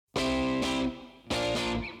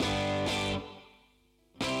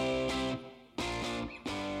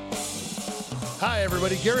Hi,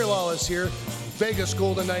 everybody. Gary Lawless here, Vegas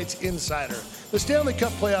Golden Knights insider. The Stanley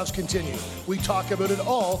Cup playoffs continue. We talk about it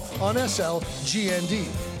all on SLGND,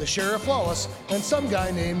 the Sheriff Lawless and Some Guy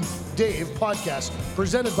Named Dave podcast,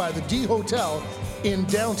 presented by the D Hotel in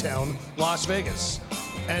downtown Las Vegas.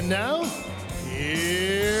 And now,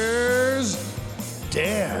 here's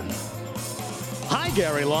Dan. Hi,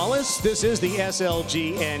 Gary Lawless. This is the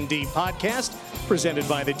SLGND podcast, presented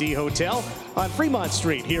by the D Hotel on Fremont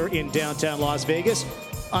Street here in downtown Las Vegas.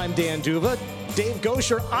 I'm Dan Duva. Dave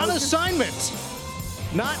Gosher on assignment.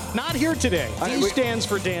 Not here today. D stands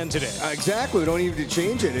for Dan today. Exactly. We don't need to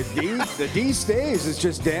change it. The D stays. It's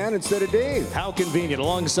just Dan instead of Dave. How convenient.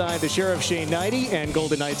 Alongside the Sheriff Shane Knighty and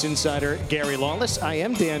Golden Knights insider Gary Lawless, I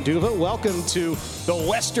am Dan Duva. Welcome to the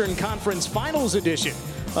Western Conference Finals edition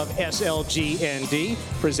of SLGND,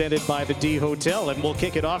 presented by the D Hotel. And we'll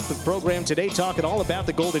kick it off the program today talking all about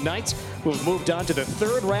the Golden Knights, who have moved on to the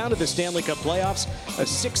third round of the Stanley Cup playoffs, a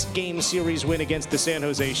 6-game series win against the San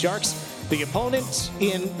Jose Sharks. The opponent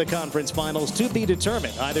in the conference finals to be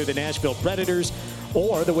determined, either the Nashville Predators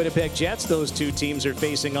or the Winnipeg Jets. Those two teams are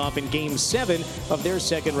facing off in Game 7 of their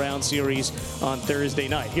second round series on Thursday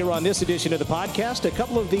night. Here on this edition of the podcast, a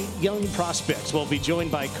couple of the young prospects. We'll be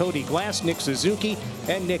joined by Cody Glass, Nick Suzuki,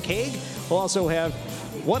 and Nick Hague. We'll also have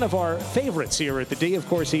one of our favorites here at the D. Of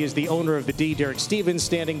course, he is the owner of the D, Derek Stevens,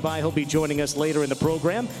 standing by. He'll be joining us later in the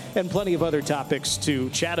program, and plenty of other topics to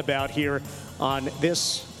chat about here on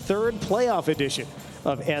this third playoff edition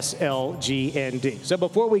of SLGND. So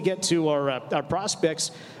before we get to our prospects,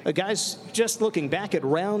 guys, just looking back at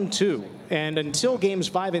round 2, and until games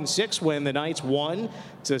 5 and 6, when the Knights won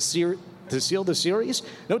to seal the series,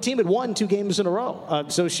 no team had won 2 games in a row.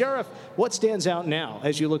 So, Sheriff, what stands out now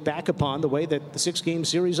as you look back upon the way that the 6-game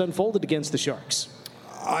series unfolded against the Sharks?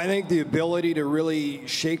 I think the ability to really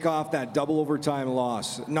shake off that double overtime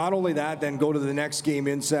loss. Not only that, then go to the next game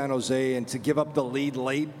in San Jose and to give up the lead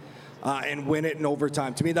late and win it in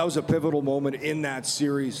overtime. To me, that was a pivotal moment in that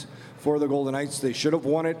series for the Golden Knights. They should have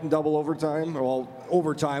won it in double overtime,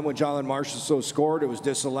 overtime when Jalen Marchessault scored. It was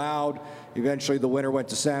disallowed. Eventually, the winner went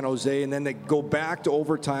to San Jose, and then they go back to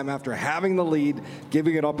overtime after having the lead,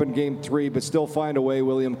 giving it up in Game 3, but still find a way.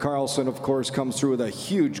 William Karlsson, of course, comes through with a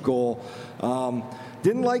huge goal.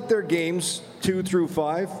 Didn't like their games 2 through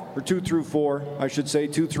 5, or 2 through 4, I should say,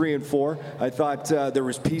 2, 3, and 4. I thought there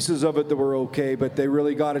was pieces of it that were okay, but they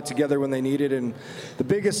really got it together when they needed. And the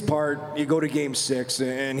biggest part, you go to Game 6,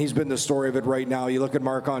 and he's been the story of it right now. You look at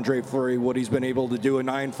Marc-Andre Fleury, what he's been able to do, a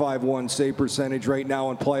 .951 save percentage right now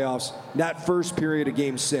in playoffs. That first period of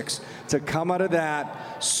Game 6, to come out of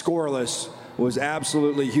that scoreless was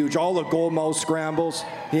absolutely huge. All the goal mouth scrambles.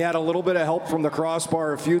 He had a little bit of help from the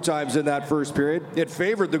crossbar a few times in that first period. It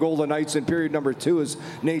favored the Golden Knights in period number 2 as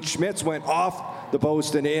Nate Schmitz went off the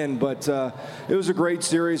post and in. But it was a great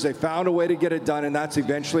series. They found a way to get it done, and that's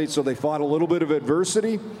eventually. So they fought a little bit of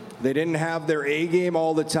adversity. They didn't have their A game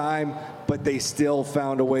all the time, but they still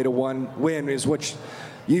found a way to win, is what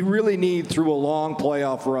you really need through a long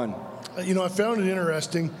playoff run. You know, I found it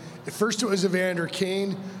interesting. At first it was Evander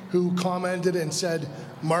Kane who commented and said,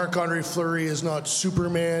 Marc-Andre Fleury is not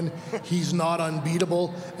Superman, he's not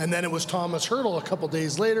unbeatable. And then it was Thomas Hertl a couple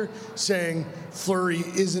days later saying Fleury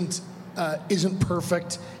isn't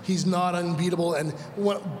perfect, he's not unbeatable. And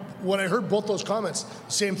when I heard both those comments,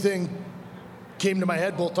 same thing came to my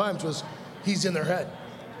head both times, was he's in their head.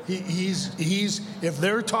 He's if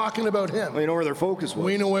they're talking about him, we know where their focus was.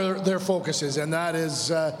 We know where their focus is, and that is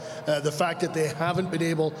the fact that they haven't been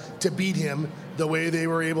able to beat him the way they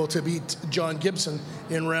were able to beat John Gibson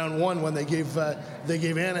in round 1 when they gave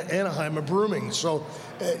Anaheim a brooming. So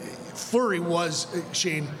Fleury was,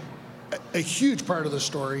 Shane, a huge part of the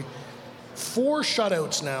story. 4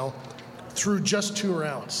 shutouts now through just 2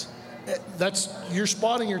 rounds. You're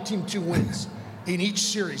spotting your team 2 wins in each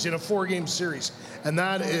series, in a 4-game series. And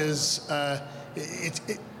that is, I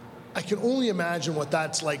can only imagine what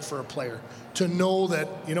that's like for a player, to know that,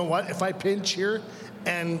 you know what, if I pinch here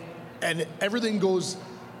and everything goes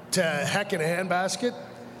to heck in a handbasket,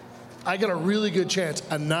 I got a really good chance,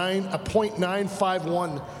 a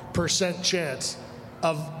 0.951% chance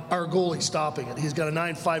of our goalie stopping it. He's got a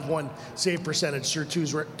 .951 save percentage through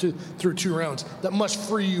 2 rounds. That must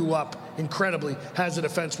free you up incredibly as a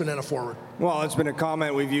defenseman and a forward. Well, it's been a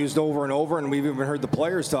comment we've used over and over, and we've even heard the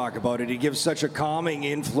players talk about it. He gives such a calming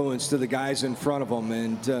influence to the guys in front of him.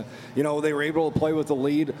 And, they were able to play with the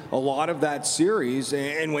lead a lot of that series.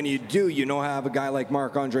 And when you do, have a guy like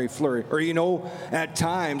Marc-Andre Fleury. Or, at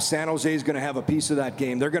times, San Jose is going to have a piece of that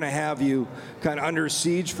game. They're going to have you kind of under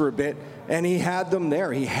siege for a bit. And he had them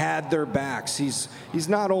there, he had their backs. He's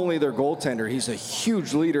not only their goaltender, he's a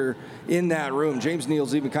huge leader in that room. James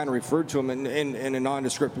Neal's even kind of referred to him in a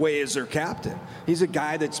nondescript way as their captain. He's a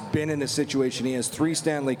guy that's been in a situation. He has 3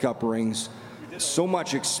 Stanley Cup rings, so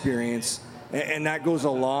much experience, and that goes a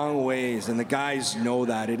long ways, and the guys know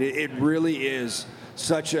that. It really is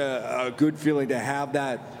such a good feeling to have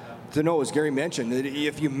that, to know, as Gary mentioned, that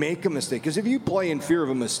if you make a mistake, because if you play in fear of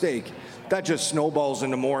a mistake, that just snowballs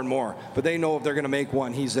into more and more. But they know if they're going to make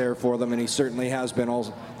one, he's there for them, and he certainly has been all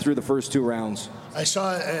through the first 2 rounds. I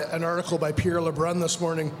saw an article by Pierre LeBrun this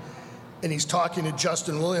morning, and he's talking to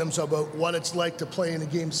Justin Williams about what it's like to play in a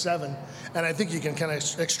Game 7. And I think you can kind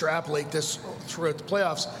of extrapolate this throughout the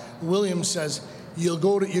playoffs. Williams says,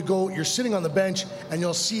 you're sitting on the bench, and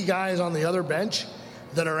you'll see guys on the other bench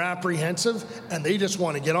that are apprehensive, and they just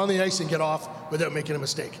want to get on the ice and get off without making a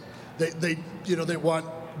mistake. They want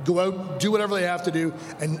go out, do whatever they have to do,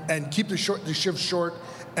 and keep the shift short,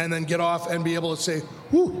 and then get off and be able to say,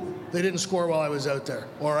 "Whoo, they didn't score while I was out there,"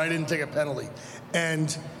 or "I didn't take a penalty."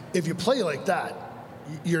 And if you play like that,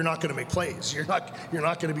 you're not going to make plays. You're not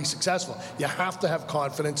going to be successful. You have to have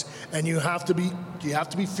confidence, and you have to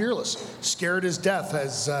be fearless, scared as death,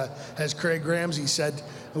 as Craig Ramsay said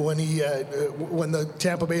when the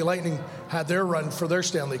Tampa Bay Lightning had their run for their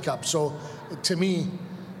Stanley Cup. So, to me,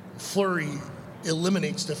 Fleury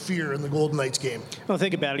eliminates the fear in the Golden Knights game. Well,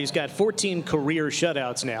 think about it. He's got 14 career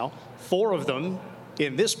shutouts now, 4 of them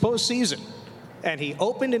in this postseason. And he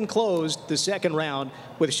opened and closed the second round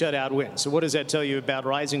with shutout wins. So what does that tell you about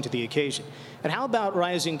rising to the occasion? And how about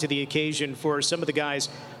rising to the occasion for some of the guys?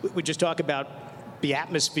 We just talk about the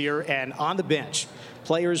atmosphere and on the bench,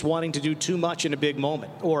 players wanting to do too much in a big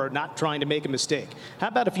moment or not trying to make a mistake. How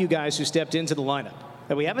about a few guys who stepped into the lineup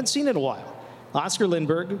that we haven't seen in a while? Oscar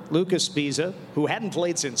Lindberg, Lucas Sbisa, who hadn't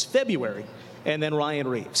played since February, and then Ryan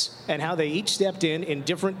Reeves, and how they each stepped in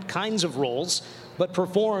different kinds of roles, but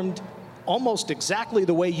performed almost exactly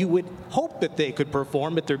the way you would hope that they could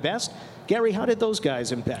perform at their best. Gary, how did those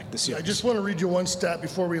guys impact the series? I just want to read you one stat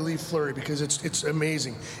before we leave Fleury, because it's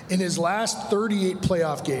amazing. In his last 38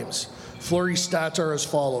 playoff games, Fleury's stats are as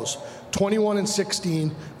follows: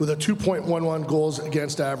 21-16 with a 2.11 goals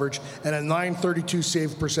against average and a .932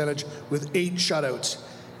 save percentage with 8 shutouts.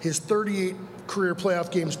 His 38 career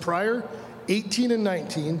playoff games prior,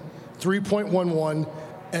 18-19, 3.11,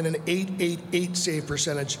 and an .888 save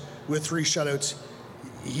percentage with 3 shutouts.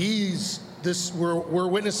 We're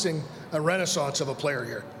witnessing a renaissance of a player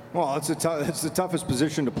here. Well, it's the toughest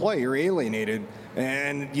position to play. You're alienated,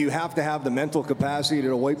 and you have to have the mental capacity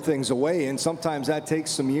to wipe things away, and sometimes that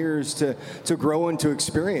takes some years to grow into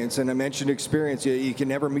experience. And I mentioned experience. You can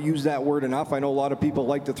never use that word enough. I know a lot of people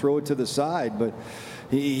like to throw it to the side, but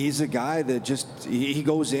he's a guy that he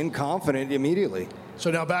goes in confident immediately. So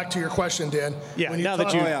now back to your question, Dan. Yeah, now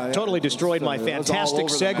that you totally destroyed my fantastic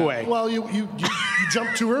segue. Well, you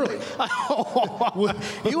jumped too early.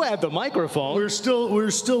 You had the microphone. We're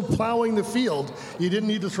still plowing the field. You didn't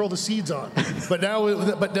need to throw the seeds on. But now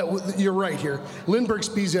you're right here. Lindberg,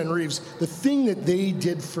 Sbisa, and Reeves, the thing that they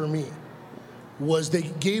did for me was they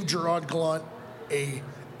gave Gerard Gallant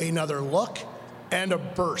another look and a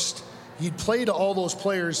burst. He'd played all those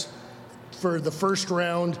players for the first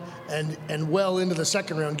round and well into the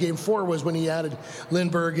second round. Game 4 was when he added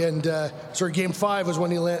Lindberg Game 5 was when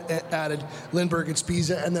he added Lindberg and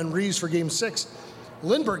Sbisa, and then Reeves for Game 6.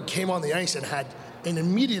 Lindberg came on the ice and had an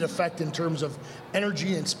immediate effect in terms of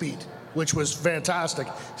energy and speed, which was fantastic.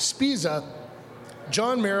 Sbisa,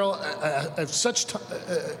 John Merrill, I have such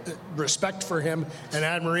respect for him and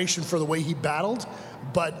admiration for the way he battled,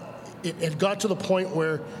 but it got to the point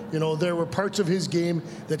where, there were parts of his game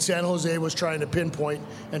that San Jose was trying to pinpoint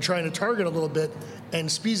and trying to target a little bit, and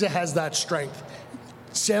Sbisa has that strength.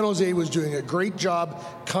 San Jose was doing a great job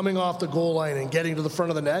coming off the goal line and getting to the front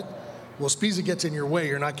of the net. Well, Sbisa gets in your way,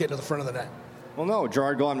 you're not getting to the front of the net. Well, no,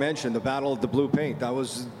 Gerard Gallant mentioned the battle of the blue paint. That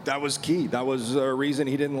was key. That was a reason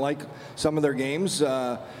he didn't like some of their games,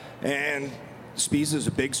 and Sbisa is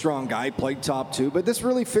a big, strong guy, played top 2, but this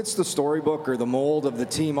really fits the storybook or the mold of the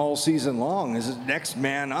team all season long. Is next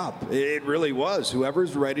man up. It really was.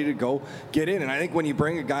 Whoever's ready to go, get in. And I think when you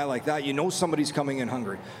bring a guy like that, somebody's coming in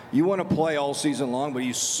hungry. You want to play all season long, but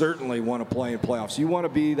you certainly want to play in playoffs. You want to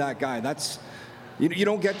be that guy. You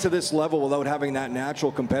don't get to this level without having that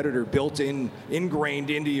natural competitor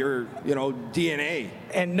ingrained into your, DNA.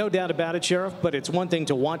 And no doubt about it, Sheriff, but it's one thing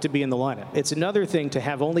to want to be in the lineup. It's another thing to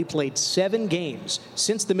have only played 7 games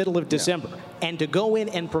since the middle of December and to go in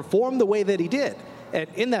and perform the way that he did And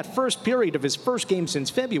in that first period of his first game since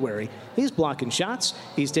February, he's blocking shots.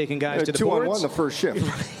 He's taking guys to the boards. 2-on-1 the first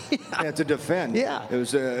shift. Yeah, to defend. Yeah. It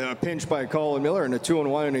was a pinch by Colin Miller and a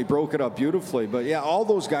 2-on-1, and he broke it up beautifully. But yeah, all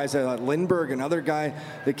those guys, Lindbergh, another guy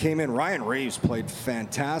that came in, Ryan Reaves played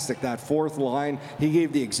fantastic. That fourth line, he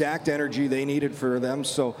gave the exact energy they needed for them.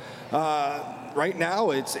 So right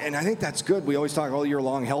now, and I think that's good. We always talk all year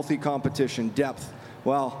long, healthy competition, depth.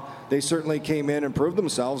 Well, they certainly came in and proved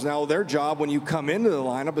themselves. Now, their job when you come into the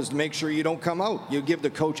lineup is to make sure you don't come out. You give the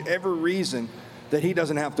coach every reason that he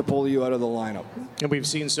doesn't have to pull you out of the lineup. And we've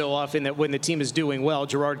seen so often that when the team is doing well,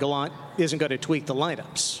 Gerard Gallant isn't going to tweak the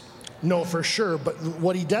lineups. No, for sure. But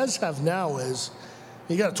what he does have now is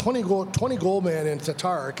you got a 20 goal man in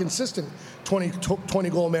Tatar, a consistent 20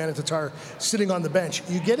 goal man in Tatar sitting on the bench.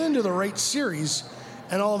 You get into the right series,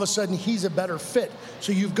 and all of a sudden he's a better fit.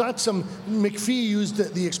 So you've got some. McPhee used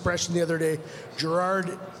the expression the other day.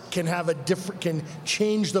 Gerard can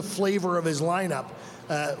change the flavor of his lineup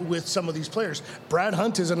with some of these players. Brad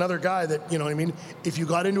Hunt is another guy that, you know what I mean, if you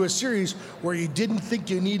got into a series where you didn't think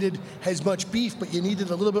you needed as much beef, but you needed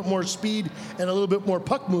a little bit more speed and a little bit more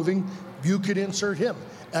puck moving, you could insert him.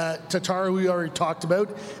 Tatar, we already talked about.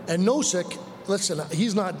 And Nosek, listen,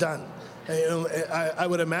 he's not done. I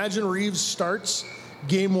would imagine Reaves starts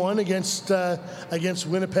game one against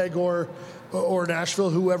Winnipeg or Nashville,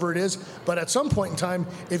 whoever it is. But at some point in time,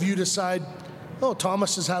 if you decide, oh,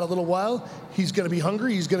 Thomas has had a little while, he's going to be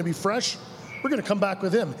hungry, he's going to be fresh, we're going to come back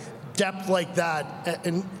with him. Depth like that,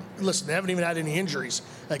 and listen, they haven't even had any injuries.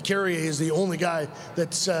 Carrier is the only guy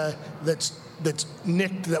that's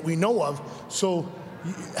nicked that we know of. So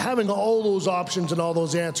having all those options and all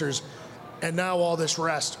those answers, and now all this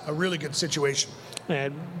rest, a really good situation.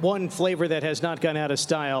 And one flavor that has not gone out of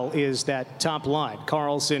style is that top line.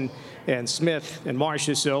 Carlson and Smith and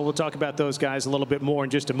Marcia. So we'll talk about those guys a little bit more in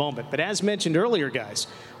just a moment. But as mentioned earlier, guys,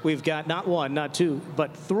 we've got not one, not two,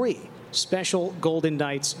 but three special Golden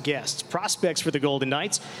Knights guests, prospects for the Golden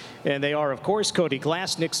Knights. And they are, of course, Cody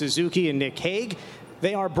Glass, Nick Suzuki, and Nick Hague.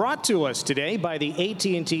 They are brought to us today by the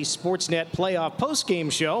AT&T Sportsnet Playoff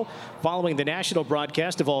Postgame Show. Following the national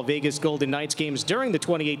broadcast of all Vegas Golden Knights games during the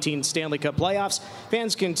 2018 Stanley Cup playoffs,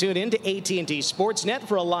 fans can tune in to AT&T Sportsnet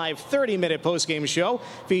for a live 30-minute postgame show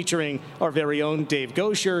featuring our very own Dave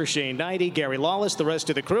Gosher, Shane Knighty, Gary Lawless, the rest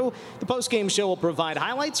of the crew. The postgame show will provide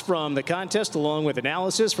highlights from the contest along with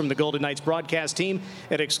analysis from the Golden Knights broadcast team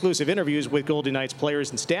and exclusive interviews with Golden Knights players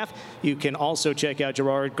and staff. You can also check out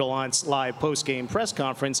Gerard Gallant's live postgame press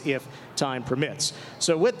conference if time permits.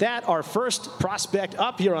 So with that, our first prospect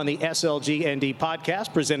up here on the SLG ND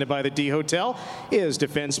podcast presented by the D Hotel is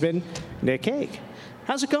defenseman Nick Hague.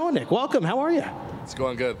 How's it going, Nick? Welcome. How are you? It's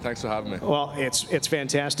going good. Thanks for having me. Well, it's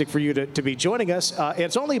fantastic for you to be joining us.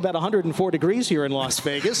 It's only about 104 degrees here in Las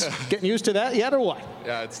Vegas. Getting used to that yet or what?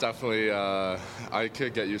 Yeah, it's definitely, I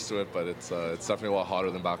could get used to it, but it's definitely a lot hotter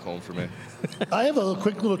than back home for me. I have a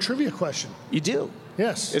quick little trivia question. You do?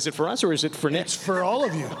 Yes. Is it for us or is it for Nick? It's for all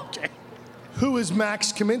of you. Okay. Who is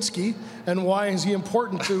Max Kaminsky, and why is he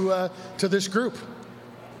important to this group?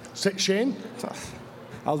 Shane?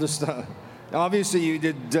 I'll just... Obviously, you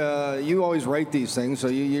did. You always write these things, so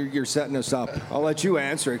you're setting us up. I'll let you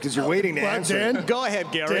answer it because you're waiting to answer. Dan? Go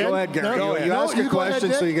ahead, Gary. Go ahead, Gary. No, you ask a question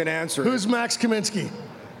ahead, so you can answer. Who's Max Kaminsky?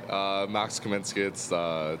 Max Kaminsky, it's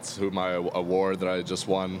who my award that I just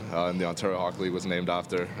won in the Ontario Hockey League was named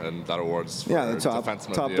after, and that award's for the top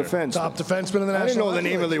defenseman top of the year. defenseman. Top defenseman in the National I didn't know the Hockey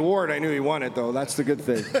name League. of the award. I knew he won it, though. That's the good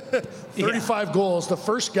thing. 35 goals, the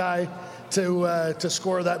first guy to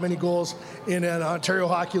score that many goals in an Ontario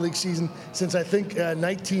Hockey League season since I think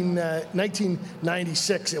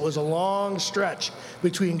 1996. It was a long stretch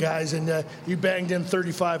between guys, and you banged in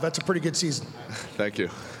 35. That's a pretty good season. Thank you.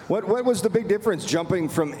 What was the big difference jumping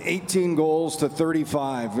from 18 goals to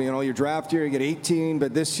 35? You know, your draft year you get 18,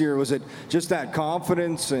 but this year was it just that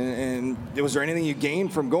confidence, and was there anything you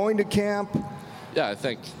gained from going to camp? Yeah, I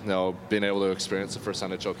think being able to experience the first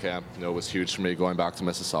NHL camp was huge for me going back to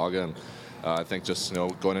Mississauga, and I think just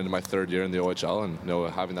going into my third year in the OHL and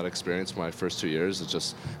having that experience for my first 2 years, it's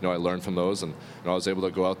just I learned from those, and I was able to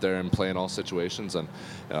go out there and play in all situations, and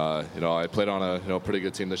I played on a pretty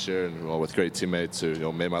good team this year, and with great teammates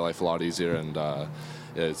who made my life a lot easier, and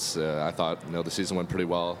it's I thought the season went pretty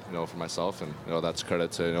well for myself, and that's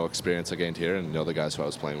credit to experience I gained here and the guys who I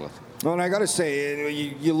was playing with. Well, and I got to say,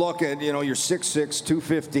 you look at you're 6'6",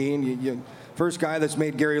 215. You first guy that's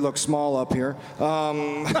made Gary look small up here.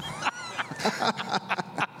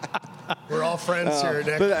 We're all friends here,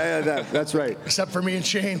 Nick. That's right. Except for me and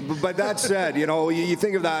Shane. But that said, you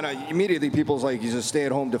think of that, immediately people's like, he's a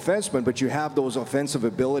stay-at-home defenseman, but you have those offensive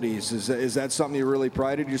abilities. Is that something you really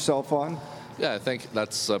prided yourself on? Yeah, I think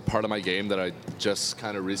that's a part of my game that I just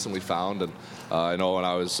kind of recently found. And I know when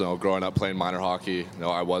I was growing up playing minor hockey,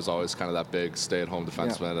 I was always kind of that big stay-at-home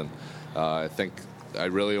defenseman. Yeah. And I think I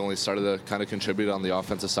really only started to kind of contribute on the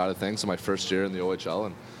offensive side of things in my first year in the OHL.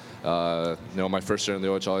 And my first year in the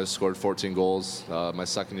OHL, I scored 14 goals. My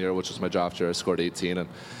second year, which was my draft year, I scored 18. And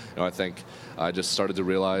I think I just started to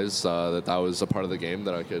realize that was a part of the game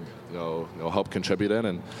that I could help contribute in,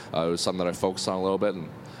 and it was something that I focused on a little bit. And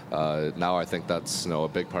now I think that's a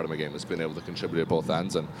big part of my game is being able to contribute at both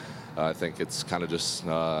ends. And I think it's kind of just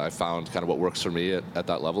I found kind of what works for me at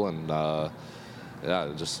that level. And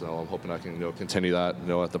just I'm hoping I can continue that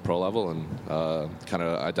at the pro level and kind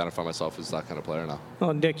of identify myself as that kind of player now.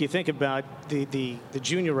 Well, Nick, you think about the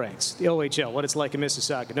junior ranks, the OHL, what it's like in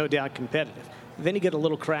Mississauga, no doubt competitive. Then you get a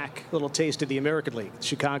little taste of the American League, the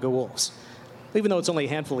Chicago Wolves, even though it's only a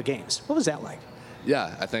handful of games. What was that like?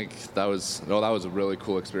 Yeah, I think that was a really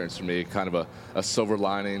cool experience for me. Kind of a silver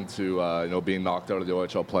lining to being knocked out of the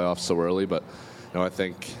OHL playoffs so early. But I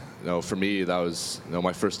think for me that was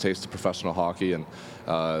my first taste of professional hockey, and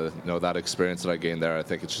that experience that I gained there, I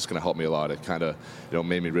think it's just going to help me a lot. It kind of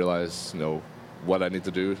made me realize what I need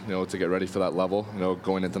to do to get ready for that level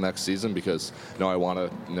going into next season, because I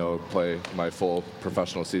want to play my full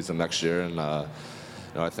professional season next year. And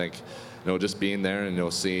I think just being there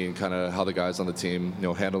and seeing kind of how the guys on the team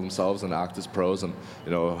handle themselves and act as pros, and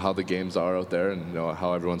how the games are out there, and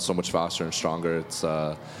how everyone's so much faster and stronger. It's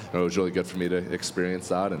it was really good for me to experience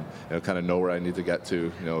that and kind of know where I need to get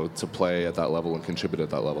to to play at that level and contribute at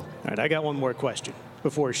that level. All right, I got one more question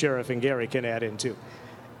before Sheriff and Gary can add in too.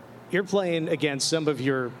 You're playing against some of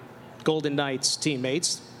your Golden Knights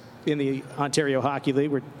teammates in the Ontario Hockey League.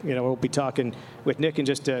 We'll be talking with Nick and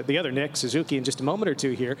just the other Nick Suzuki in just a moment or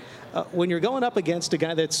two here. When you're going up against a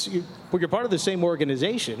guy you're part of the same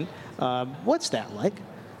organization, what's that like?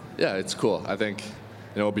 Yeah, it's cool. I think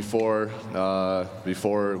before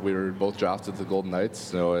we were both drafted to the Golden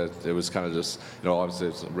Knights, it was kind of just obviously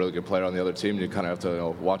it's a really good player on the other team. You kind of have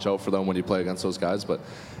to watch out for them when you play against those guys. But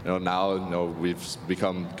now we've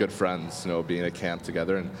become good friends. Being at camp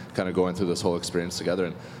together and kind of going through this whole experience together.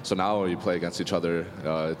 And so now when you play against each other,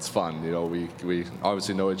 it's fun. We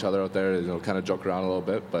obviously know each other out there. Kind of joke around a little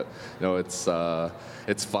bit, but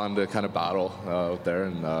it's fun to kind of battle out there.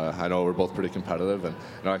 And I know we're both pretty competitive. And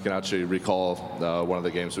I can actually recall one of the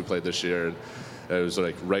games we played this year. It was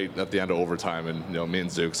like right at the end of overtime, and me and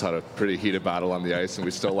Zooks had a pretty heated battle on the ice, and we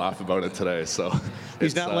still laugh about it today. So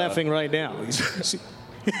he's not laughing right now.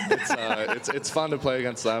 It's fun to play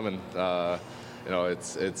against them, and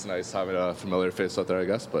it's nice having a familiar face out there, I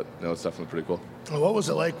guess. But it's definitely pretty cool. What was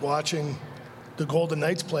it like watching the Golden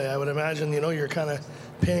Knights play? I would imagine you're kind of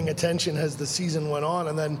paying attention as the season went on,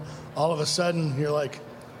 and then all of a sudden you're like,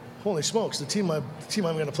 holy smokes, the team I'm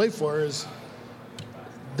going to play for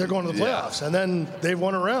they're going to the playoffs. Yeah. And then they've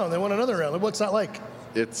won a round. They won another round. What's that like?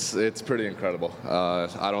 It's pretty incredible.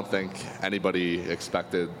 I don't think anybody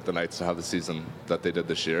expected the Knights to have the season that they did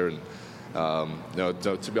this year. And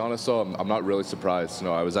to be honest, though, I'm not really surprised.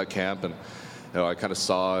 I was at camp, and I kind of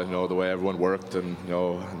saw the way everyone worked, and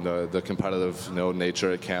the competitive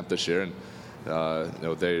nature at camp this year. And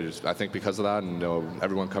I think because of that, and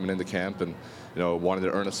everyone coming into camp and wanting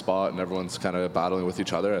to earn a spot, and everyone's kind of battling with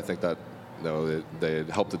each other, I think that they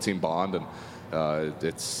helped the team bond. And I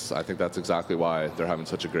think that's exactly why they're having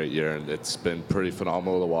such a great year, and it's been pretty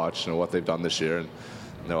phenomenal to watch what they've done this year. And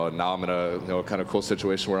now I'm in a kind of cool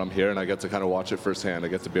situation where I'm here, and I get to kind of watch it firsthand. I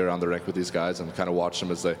get to be around the rink with these guys and kind of watch them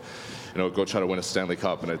as they go try to win a Stanley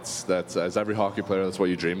Cup. And that's as every hockey player, that's what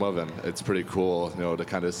you dream of, and it's pretty cool to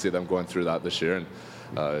kind of see them going through that this year. And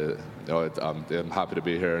I'm happy to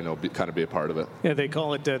be here and kind of be a part of it. Yeah, they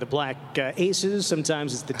call it the Black Aces.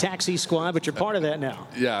 Sometimes it's the Taxi Squad, but you're part of that now.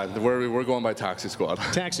 Yeah, we're going by Taxi Squad.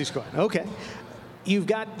 Taxi Squad. Okay. You've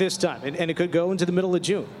got this time, and it could go into the middle of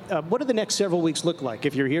June. What do the next several weeks look like?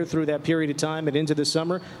 If you're here through that period of time and into the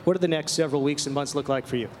summer, what do the next several weeks and months look like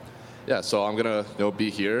for you? Yeah, so I'm going to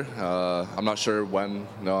be here. I'm not sure when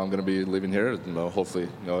I'm going to be leaving here. Hopefully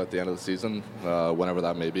at the end of the season, whenever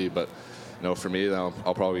that may be. But for me,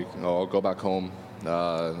 I'll probably I'll go back home.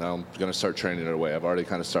 Now I'm going to start training right away. I've already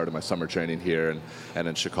kind of started my summer training here and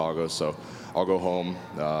in Chicago. So I'll go home.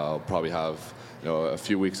 I'll probably have a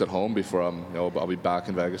few weeks at home before I'll be back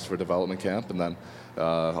in Vegas for development camp, and then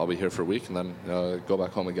I'll be here for a week, and then go back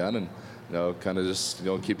home again, and kind of just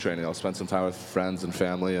keep training. I'll spend some time with friends and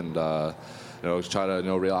family, and try to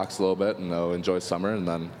relax a little bit and enjoy summer, and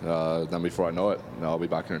then before I know it, I'll be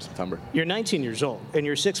back here in September. You're 19 years old and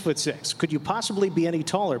you're 6'6". Could you possibly be any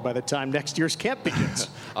taller by the time next year's camp begins?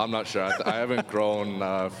 I'm not sure. I haven't grown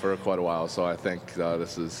for quite a while, so I think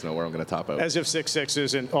this is where I'm going to top out. As if 6'6"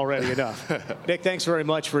 isn't already enough. Nick, thanks very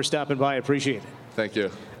much for stopping by. I appreciate it. Thank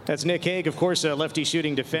you. That's Nick Hague, of course, a lefty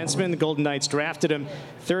shooting defenseman. The Golden Knights drafted him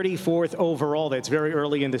 34th overall. That's very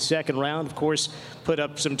early in the second round. Of course, put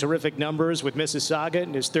up some terrific numbers with Mississauga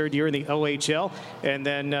in his third year in the OHL. And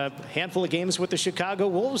then a handful of games with the Chicago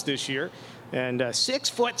Wolves this year. And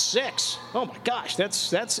 6'6". Oh, my gosh, that's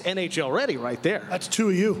NHL ready right there. That's two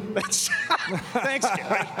of you. Thanks,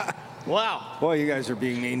 Gary. Wow. Boy, you guys are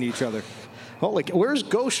being mean to each other. Holy, where's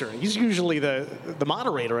Gosher? He's usually the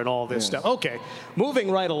moderator in all this stuff. Okay,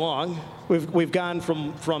 moving right along, we've gone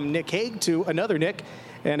from Nick Hague to another Nick,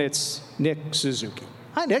 and it's Nick Suzuki.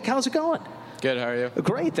 Hi, Nick. How's it going? Good. How are you?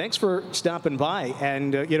 Great. Thanks for stopping by.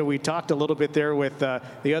 And we talked a little bit there with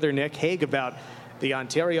the other Nick Hague about the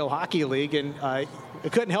Ontario Hockey League, and I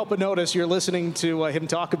couldn't help but notice you're listening to him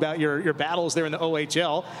talk about your battles there in the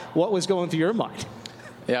OHL. What was going through your mind?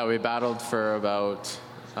 Yeah, we battled for about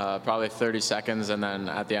probably 30 seconds, and then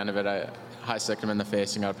at the end of it, I high-sticked him in the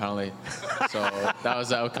face and got a penalty. So that was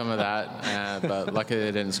the outcome of that, but luckily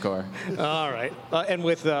they didn't score. All right. And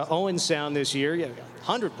with Owen Sound this year, you have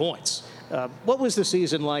 100 points. What was the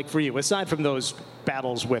season like for you, aside from those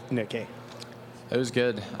battles with Nick Hague? It was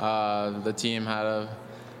good. The team had a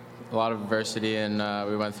lot of adversity, and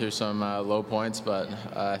we went through some low points, but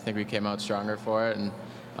I think we came out stronger for it. And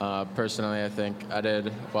personally, I think I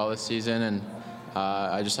did well this season, and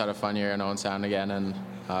I just had a fun year in Owen Sound again, and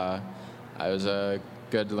it was a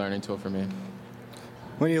good learning tool for me.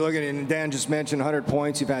 When you look at it, and Dan just mentioned 100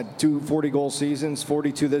 points, you've had 2 40-goal seasons,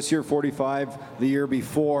 42 this year, 45 the year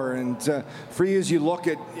before. And for you, as you look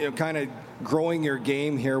at kind of growing your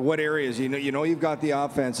game here, what areas? You've got the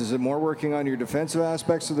offense. Is it more working on your defensive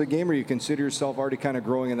aspects of the game, or you consider yourself already kind of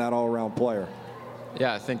growing in that all-around player?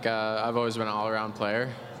 Yeah, I think I've always been an all-around player.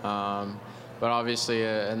 But obviously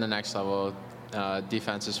in the next level,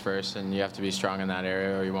 defense is first, and you have to be strong in that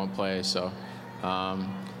area or you won't play. So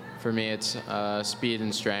for me, it's speed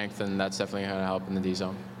and strength, and that's definitely going to help in the D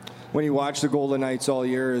zone. When you watch the Golden Knights all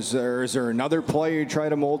year, is there another player you try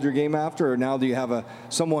to mold your game after, or now do you have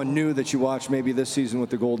someone new that you watch maybe this season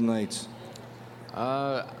with the Golden Knights?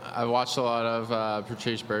 I watched a lot of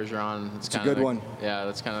Patrice Bergeron. It's a good one. Yeah,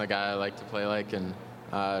 that's kind of the guy I like to play like, and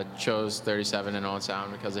chose 37 in Owen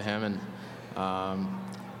Sound because of him. And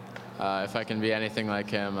if I can be anything like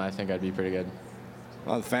him, I think I'd be pretty good.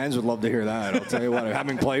 Well, the fans would love to hear that. I'll tell you what,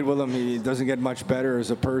 having played with him, he doesn't get much better as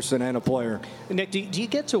a person and a player. Nick, do you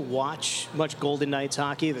get to watch much Golden Knights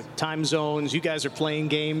hockey? The time zones, you guys are playing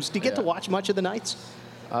games. Do you get to watch much of the Knights?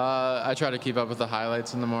 I try to keep up with the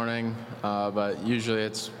highlights in the morning, but usually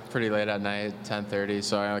it's pretty late at night, 10:30.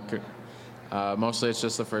 So mostly it's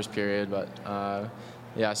just the first period, but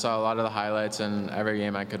yeah, I saw a lot of the highlights, and every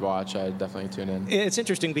game I could watch, I'd definitely tune in. It's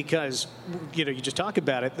interesting because, you just talk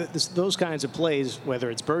about it, those kinds of plays,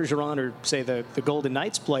 whether it's Bergeron or, say, the Golden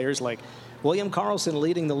Knights players, like William Karlsson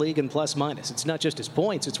leading the league in plus-minus. It's not just his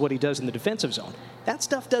points, it's what he does in the defensive zone. That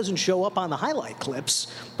stuff doesn't show up on the highlight clips,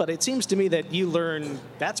 but it seems to me that you learn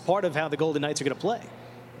that's part of how the Golden Knights are going to play.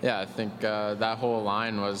 Yeah, I think that whole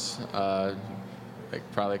line was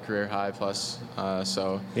probably career high plus.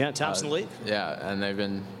 Yeah, tops in the league. Yeah, and they've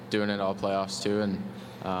been doing it all playoffs too. And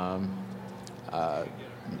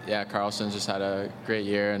yeah, Karlsson's just had a great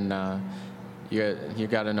year, and you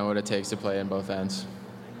got to know what it takes to play in both ends.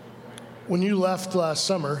 When you left last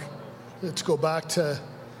summer, let's go back to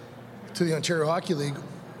the Ontario Hockey League.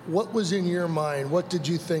 What was in your mind? What did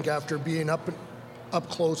you think after being up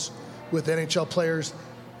close with NHL players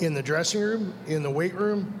in the dressing room, in the weight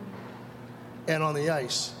room, and on the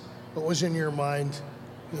ice? What was in your mind?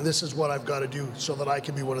 This is what I've got to do so that I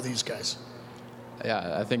can be one of these guys.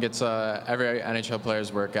 Yeah, I think it's every NHL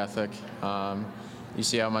player's work ethic. You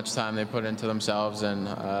see how much time they put into themselves and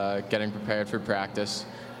getting prepared for practice.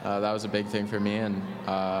 That was a big thing for me, and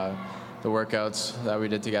the workouts that we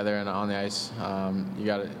did together and on the ice. You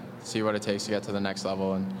got to see what it takes to get to the next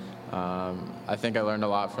level, and I think I learned a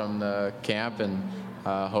lot from the camp, and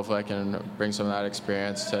hopefully I can bring some of that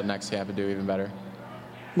experience to next camp and do even better.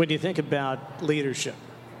 When you think about leadership,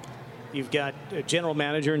 you've got a general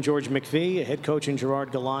manager in George McPhee, a head coach in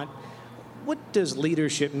Gerard Gallant. What does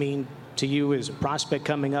leadership mean to you as a prospect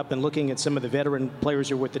coming up and looking at some of the veteran players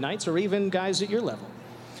who are with the Knights, or even guys at your level?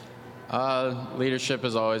 Leadership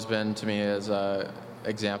has always been to me as an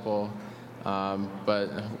example, but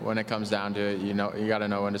when it comes down to it, you got to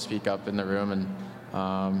know when to speak up in the room.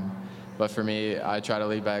 And But for me, I try to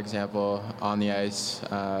lead by example on the ice,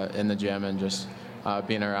 in the gym, and just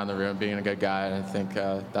being around the room, being a good guy. And I think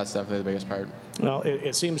that's definitely the biggest part. Well,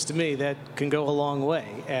 it seems to me that can go a long way.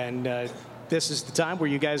 And this is the time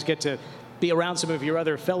where you guys get to be around some of your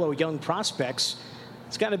other fellow young prospects.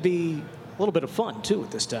 It's got to be a little bit of fun, too,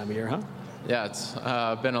 at this time of year, huh? Yeah, it's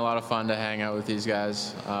been a lot of fun to hang out with these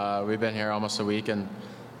guys. We've been here almost a week, and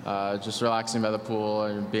just relaxing by the pool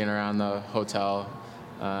and being around the hotel,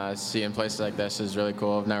 seeing places like this is really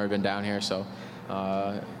cool. I've never been down here, so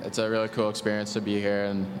it's a really cool experience to be here,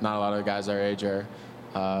 and not a lot of guys our age are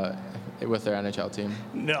with their NHL team.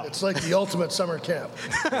 No. It's like the ultimate summer camp.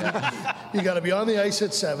 You got to be on the ice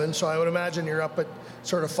at 7, so I would imagine you're up at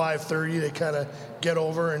sort of 5:30 to kind of get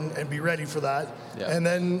over and be ready for that. Yeah. And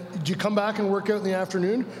then do you come back and work out in the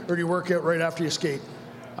afternoon, or do you work out right after you skate?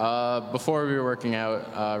 Before we were working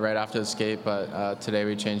out right after the skate, but today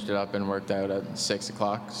we changed it up and worked out at 6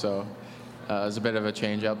 o'clock. So it was a bit of a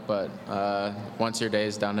change up, but once your day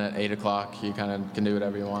is done at 8 o'clock, you kind of can do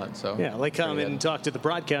whatever you want. So Yeah, like come in and talk to the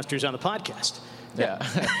broadcasters on the podcast. Yeah.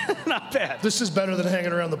 Not bad. This is better than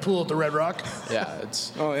hanging around the pool at the Red Rock. Yeah,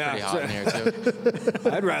 it's yeah. pretty hot in here too.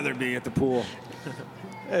 I'd rather be at the pool.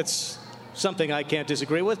 It's something I can't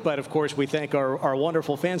disagree with, but of course we thank our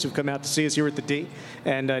wonderful fans who've come out to see us here at the D.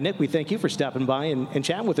 And Nick, we thank you for stopping by and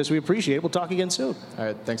chatting with us. We appreciate it. We'll talk again soon. All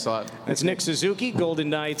right, thanks a lot. That's Nick Suzuki, Golden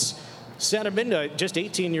Knights centerman, just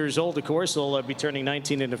 18 years old, of course. He'll be turning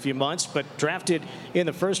 19 in a few months, but drafted in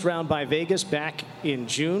the first round by Vegas back in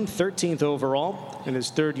June, 13th overall in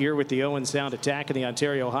his third year with the Owen Sound Attack in the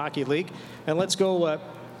Ontario Hockey League. And let's go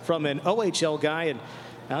from an OHL guy and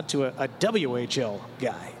out to a WHL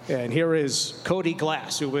guy. And here is Cody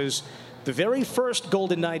Glass, who was the very first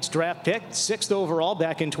Golden Knights draft pick, 6th overall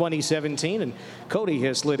back in 2017. And Cody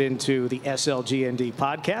has slid into the SLGND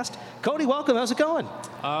podcast. Cody, welcome. How's it going?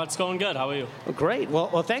 It's going good. How are you? Well, great.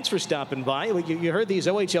 Well, thanks for stopping by. You heard these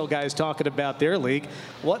OHL guys talking about their league.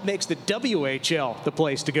 What makes the WHL the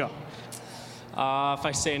place to go? If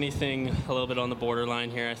I say anything a little bit on the borderline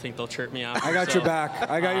here, I think they'll chirp me out. I got your back.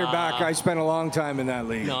 I got your back. I spent a long time in that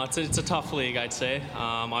league. No, it's a tough league, I'd say.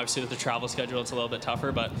 Obviously, with the travel schedule, it's a little bit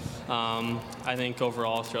tougher, but I think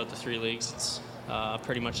overall throughout the 3 leagues, it's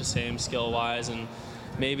pretty much the same skill-wise, and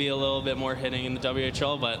maybe a little bit more hitting in the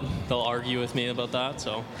WHL, but they'll argue with me about that.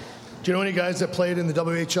 So, Do you know any guys that played in the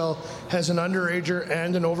WHL as an underager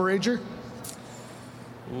and an overager?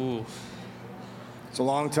 ooh. It's a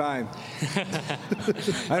long time.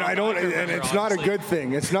 I don't, and it's not a good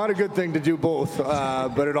thing. It's not a good thing to do both,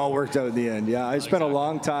 but it all worked out in the end. Yeah, I spent a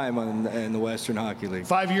long time in the Western Hockey League.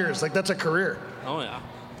 5 years, like that's a career. Oh, yeah.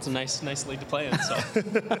 It's a nice league to play in.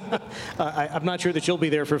 So, I'm not sure that you'll be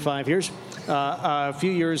there for 5 years. A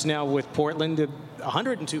few years now with Portland,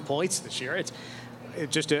 102 points this year. It's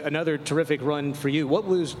just another terrific run for you. What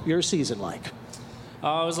was your season like?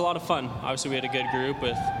 it was a lot of fun. Obviously, we had a good group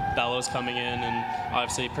with Bellows coming in and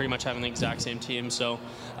obviously pretty much having the exact same team. So,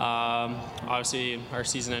 obviously, our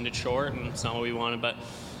season ended short, and it's not what we wanted, but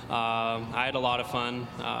I had a lot of fun.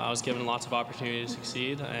 I was given lots of opportunity to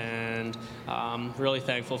succeed, and really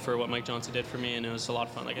thankful for what Mike Johnson did for me, and it was a lot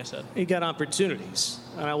of fun, like I said. You got opportunities,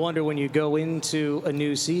 and I wonder when you go into a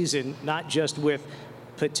new season, not just with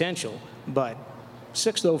potential, but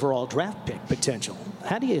 6th overall draft pick potential.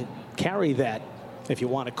 How do you carry that, if you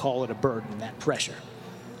want to call it a burden, that pressure?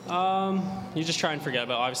 You just try and forget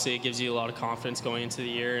about it. Obviously, it gives you a lot of confidence going into the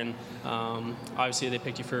year, and obviously they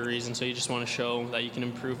picked you for a reason, so you just want to show that you can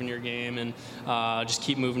improve in your game and just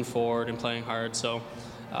keep moving forward and playing hard. So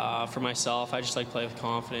for myself, I just like to play with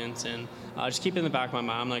confidence and just keep it in the back of my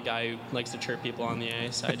mind. I'm that guy who likes to chirp people on the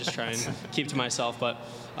ice. I just try and keep to myself, but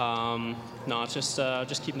no, it's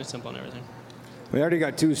just keeping it simple and everything. We already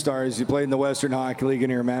got 2 stars. You played in the Western Hockey League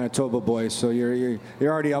and you're a Manitoba boy, so you're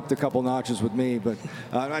already up a couple notches with me. But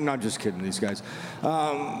I'm not just kidding, these guys.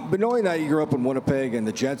 But knowing that you grew up in Winnipeg and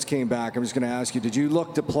the Jets came back, I'm just going to ask you: did you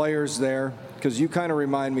look to players there? Because you kind of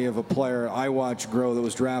remind me of a player I watched grow that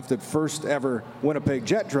was drafted first ever Winnipeg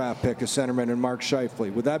Jet draft pick, a centerman, and Mark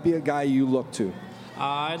Scheifele. Would that be a guy you look to?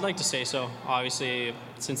 I'd like to say so. Obviously,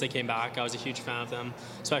 since they came back, I was a huge fan of them,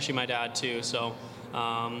 especially my dad too. So.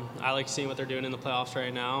 I like seeing what they're doing in the playoffs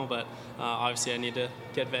right now, but obviously I need to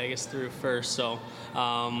get Vegas through first. So,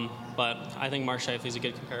 but I think Mark Scheifele is a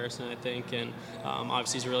good comparison, I think, and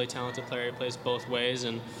obviously he's a really talented player. He plays both ways,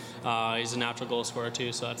 and he's a natural goal scorer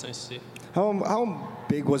too, so that's nice to see. How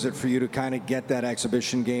big was it for you to kind of get that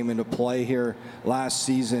exhibition game into play here last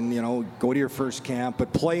season? You know, go to your first camp,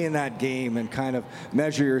 but play in that game and kind of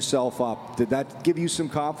measure yourself up. Did that give you some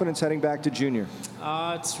confidence heading back to junior?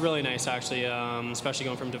 It's really nice, actually, especially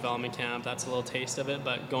going from development camp. That's a little taste of it,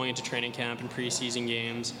 but going into training camp and preseason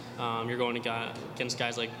games, you're going against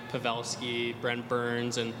guys like Pavelski, Brent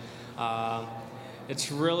Burns, and it's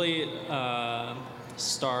really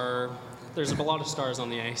there's a lot of stars on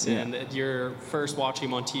the ice, and you're first watching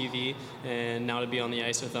them on TV, and now to be on the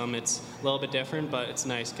ice with them, it's a little bit different, but it's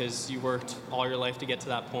nice because you worked all your life to get to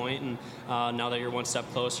that point, and now that you're one step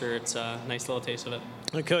closer, it's a nice little taste of it.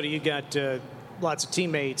 And Cody, you got lots of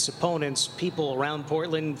teammates, opponents, people around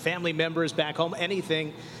Portland, family members back home,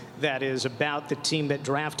 anything that is about the team that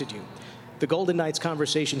drafted you. The Golden Knights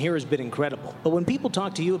conversation here has been incredible, but when people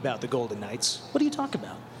talk to you about the Golden Knights, what do you talk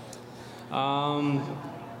about?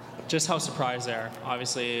 Just how surprised they are.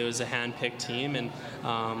 Obviously, it was a hand-picked team, and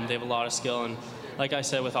they have a lot of skill. And like I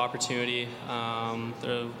said, with opportunity,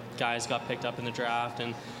 the guys got picked up in the draft,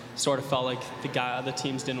 and sort of felt like the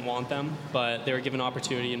teams didn't want them, but they were given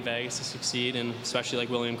opportunity in Vegas to succeed. And especially like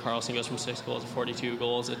William Karlsson goes from 6 goals to 42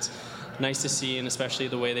 goals. It's nice to see, and especially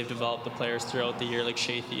the way they've developed the players throughout the year, like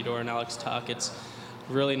Shea Theodore and Alex Tuch. It's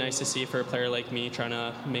really nice to see for a player like me trying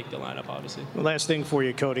to make the lineup, obviously. Last thing for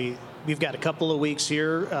you, Cody. We've got a couple of weeks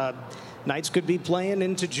here. Knights could be playing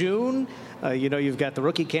into June. You know, you've got the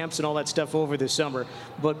rookie camps and all that stuff over the summer.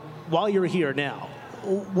 But while you're here now,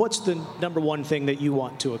 what's the number one thing that you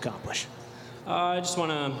want to accomplish? I just want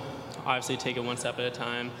to obviously take it one step at a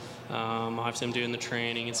time. Obviously, I'm doing the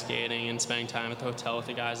training and skating and spending time at the hotel with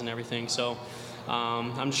the guys and everything. So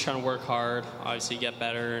I'm just trying to work hard, obviously get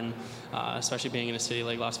better, and especially being in a city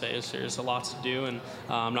like Las Vegas, there's a lot to do, and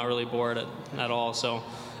I'm not really bored at all. So,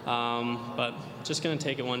 but just going to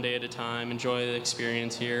take it one day at a time, enjoy the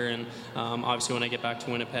experience here, and obviously when I get back to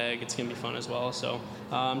Winnipeg, it's going to be fun as well. So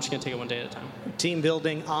I'm just going to take it one day at a time. Team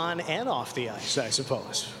building on and off the ice, I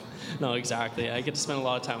suppose. No, exactly. I get to spend a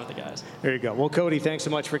lot of time with the guys. There you go. Well, Cody, thanks so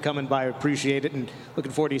much for coming by. I appreciate it, and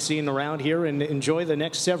looking forward to seeing you around here, and enjoy the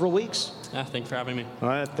next several weeks. Yeah, thanks for having me. All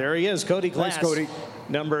right, there he is, Cody Glass. Thanks, Cody.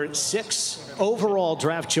 Number 6 overall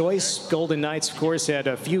draft choice. Golden Knights, of course, had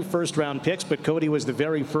a few first-round picks, but Cody was the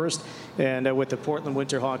very first, and with the Portland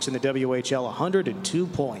Winterhawks in the WHL, 102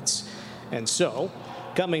 points. And so,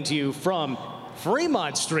 coming to you from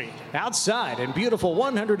Fremont Street, outside in beautiful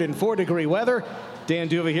 104-degree weather, Dan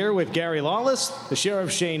Duva here with Gary Lawless, the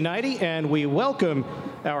Sheriff Shane Knighty, and we welcome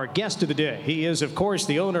our guest of the day. He is, of course,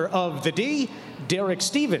 the owner of the D, Derek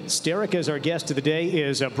Stevens. Derek, as our guest of the day,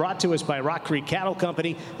 is brought to us by Rock Creek Cattle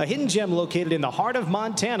Company, a hidden gem located in the heart of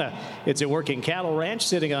Montana. It's a working cattle ranch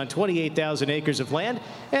sitting on 28,000 acres of land,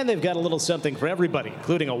 and they've got a little something for everybody,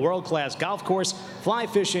 including a world-class golf course, fly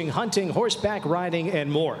fishing, hunting, horseback riding,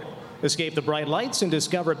 and more. Escape the bright lights and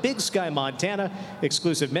discover Big Sky, Montana.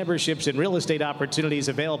 Exclusive memberships and real estate opportunities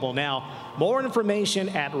available now. More information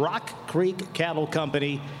at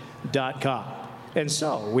rockcreekcattlecompany.com. And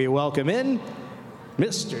so we welcome in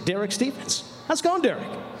Mr. Derek Stevens. How's it going, Derek?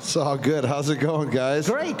 It's all good. How's it going, guys?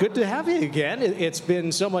 Great. Good to have you again. It's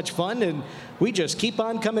been so much fun, and we just keep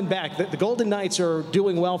on coming back. The Golden Knights are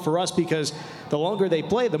doing well for us because the longer they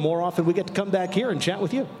play, the more often we get to come back here and chat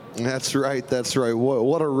with you. That's right. That's right.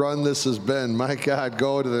 What a run this has been. My God,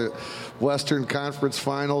 go to the Western Conference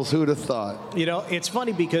Finals. Who'd have thought? You know, it's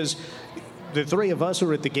funny because the three of us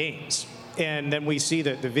are at the games. And then we see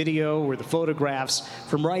the video or the photographs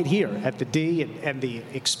from right here at the D, and the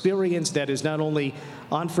experience that is not only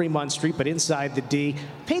on Fremont Street but inside the D.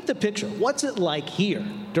 Paint the picture. What's it like here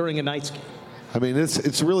during a Knights game? I mean,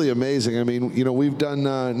 it's really amazing. I mean, you know, we've done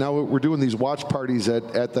now we're doing these watch parties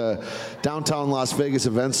at the downtown Las Vegas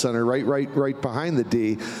Event Center, right behind the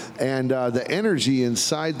D, and the energy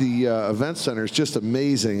inside the event center is just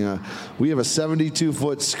amazing. We have a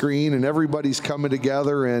 72-foot screen, and everybody's coming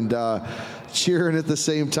together and cheering at the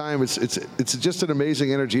same time. It's just an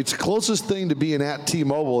amazing energy. It's the closest thing to being at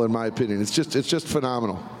T-Mobile, in my opinion. It's just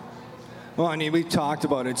phenomenal. Well, I mean, we've talked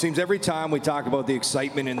about it. It seems every time we talk about the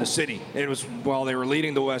excitement in the city, it was while they were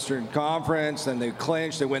leading the Western Conference, then they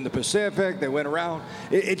clinched, they win the Pacific, they went around.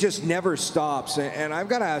 It just never stops. And I've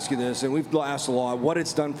got to ask you this, and we've asked a lot, what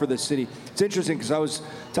it's done for the city. It's interesting because I was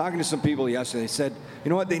talking to some people yesterday. They said, you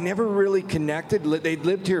know what, they never really connected. They'd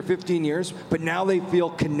lived here 15 years, but now they feel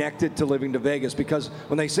connected to living to Vegas because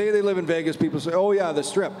when they say they live in Vegas, people say, oh, yeah, the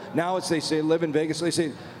Strip. Now they say live in Vegas. They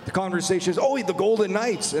say the conversation is, oh, the Golden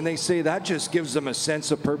Knights. And they say that just gives them a sense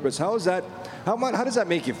of purpose. How does that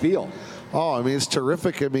make you feel? Oh, I mean, it's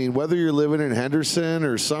terrific. I mean, whether you're living in Henderson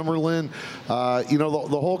or Summerlin, you know,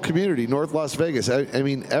 the whole community, North Las Vegas. I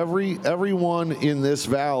mean, everyone in this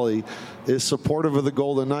valley is supportive of the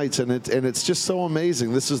Golden Knights, and it's just so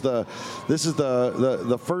amazing. This is the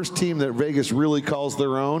first team that Vegas really calls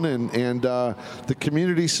their own, and the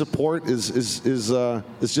community support is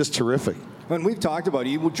just terrific. And we've talked about it.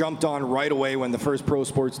 You jumped on right away when the first pro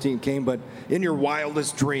sports team came, but in your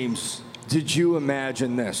wildest dreams, did you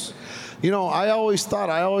imagine this? You know, I always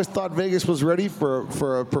thought Vegas was ready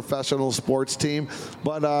for a professional sports team,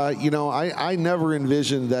 but you know, I never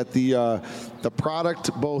envisioned that the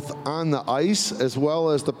product both on the ice as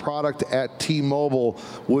well as the product at T-Mobile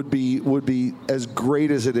would be as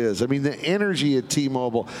great as it is. I mean, the energy at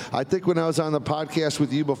T-Mobile. I think when I was on the podcast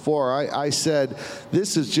with you before, I said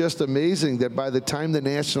this is just amazing that by the time the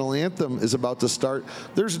national anthem is about to start,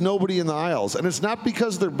 there's nobody in the aisles, and it's not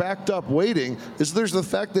because they're backed up waiting. There's the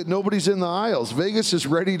fact that nobody's in the aisles. Vegas is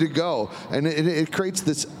ready to go, and it creates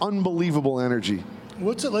this unbelievable energy.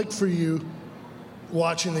 What's it like for you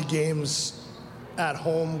watching the games at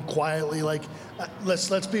home quietly? Like,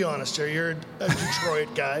 let's be honest here. You're a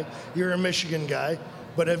Detroit guy. You're a Michigan guy.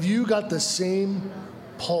 But have you got the same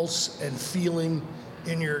pulse and feeling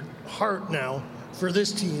in your heart now for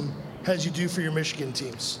this team as you do for your Michigan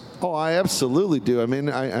teams? Oh, I absolutely do. I mean,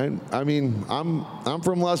 I'm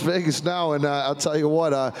from Las Vegas now, and I'll tell you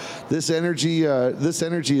what, this energy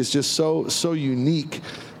is just so unique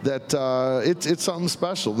that it's something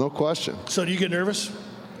special, no question. So do you get nervous?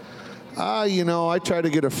 You know, I try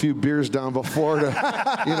to get a few beers down before to,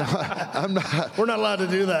 you know, I'm not. We're not allowed to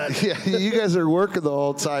do that. Yeah, you guys are working the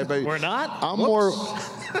whole time. We're not? I'm more.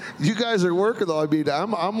 You guys are working though. I mean,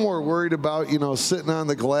 I'm more worried about, you know, sitting on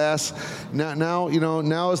the glass. Now, you know,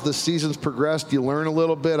 now as the season's progressed, you learn a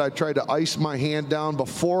little bit. I try to ice my hand down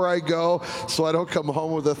before I go, so I don't come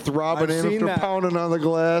home with a throbbing after pounding on the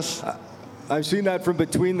glass. I've seen that from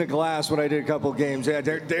between the glass when I did a couple games. Yeah,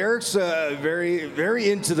 Derek's very,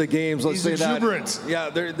 very into the games. Let's say exuberant. That. Yeah,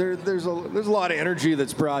 there's a lot of energy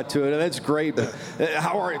that's brought to it, and that's great. But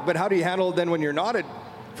how do you handle it then when you're not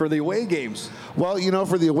for the away games? Well, you know,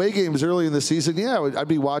 for the away games early in the season, yeah, I'd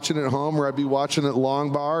be watching at home or I'd be watching at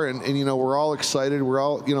Long Bar, and you know, we're all excited. We're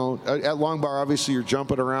all, you know, at Long Bar, obviously you're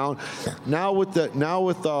jumping around. Now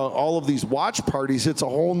with all of these watch parties, it's a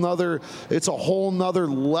whole nother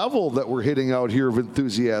level that we're hitting out here of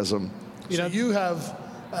enthusiasm. You know, you have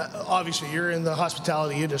obviously you're in the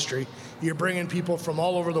hospitality industry. You're bringing people from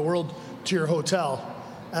all over the world to your hotel,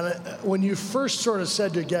 and when you first sort of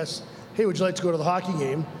said to guests, "Hey, would you like to go to the hockey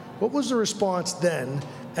game?" What was the response then?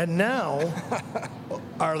 And now,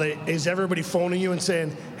 is everybody phoning you and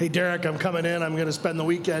saying, "Hey, Derek, I'm coming in. I'm going to spend the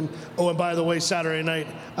weekend. Oh, and by the way, Saturday night,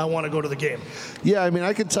 I want to go to the game"? Yeah, I mean,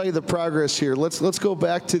 I can tell you the progress here. Let's go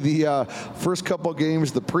back to the first couple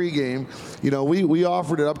games, the pregame. You know, we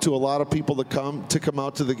offered it up to a lot of people to come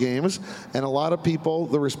out to the games, and a lot of people,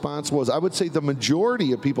 the response was, I would say the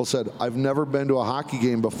majority of people said, "I've never been to a hockey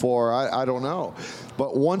game before. I don't know."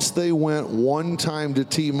 But once they went one time to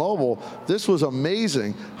T-Mobile, this was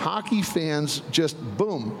amazing. Hockey fans just,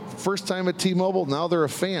 boom, first time at T-Mobile, now they're a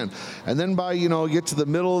fan. And then by, you know, get to the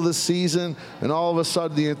middle of the season, and all of a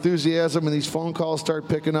sudden the enthusiasm and these phone calls start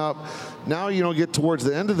picking up. Now, you know, get towards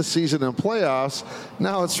the end of the season and playoffs,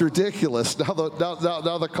 now it's ridiculous. Now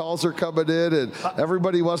the calls are coming in, and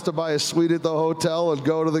everybody wants to buy a suite at the hotel and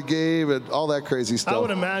go to the game and all that crazy stuff. I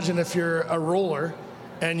would imagine if you're a roller,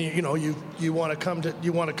 and you want to come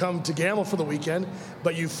to gamble for the weekend,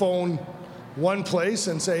 but you phone one place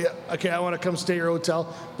and say, "Okay, I want to come stay at your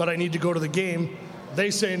hotel, but I need to go to the game."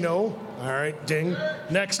 They say no. All right, ding.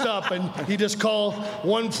 Next up, and you just call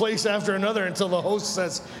one place after another until the host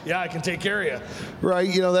says, "Yeah, I can take care of you." Right.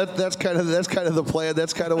 You know, that's kind of the plan.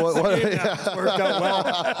 That's kind of what it's worked out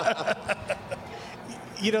well.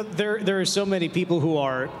 You know, there are so many people who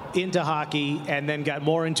are into hockey and then got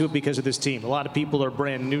more into it because of this team. A lot of people are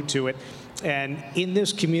brand new to it. And in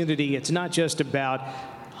this community, it's not just about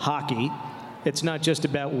hockey. It's not just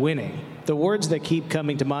about winning. The words that keep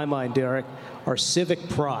coming to my mind, Derek, are civic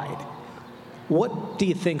pride. What do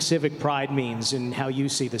you think civic pride means in how you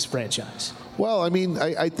see this franchise? Well, I mean,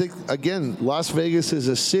 I think, again, Las Vegas is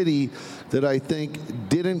a city that I think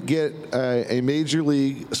didn't get a major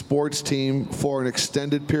league sports team for an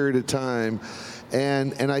extended period of time.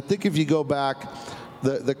 And I think if you go back,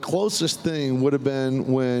 the closest thing would have been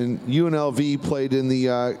when UNLV played in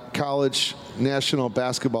the College National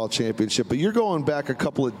Basketball Championship. But you're going back a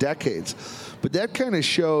couple of decades. But that kind of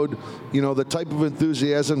showed, the type of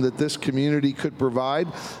enthusiasm that this community could provide.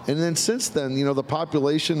 And then since then, the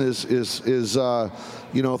population is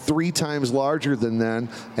 3 times larger than then.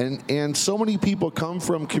 And so many people come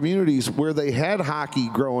from communities where they had hockey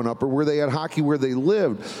growing up or where they had hockey where they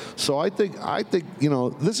lived. So I think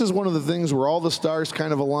this is one of the things where all the stars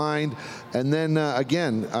kind of aligned. And then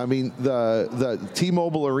again, I mean, the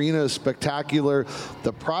T-Mobile Arena is spectacular.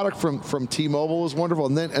 The product from T-Mobile is wonderful.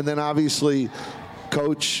 And then obviously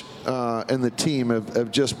Coach and the team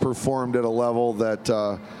have just performed at a level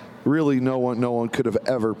that really no one could have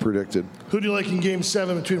ever predicted. Who do you like in Game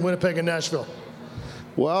 7 between Winnipeg and Nashville?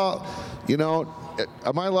 Well,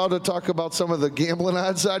 am I allowed to talk about some of the gambling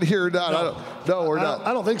odds out here or not? No, we're not.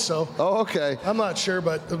 I don't think so. Oh, okay. I'm not sure,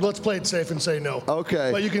 but let's play it safe and say no. Okay.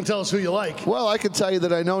 But you can tell us who you like. Well, I can tell you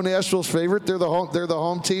that I know Nashville's favorite. They're the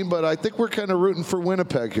home team, but I think we're kind of rooting for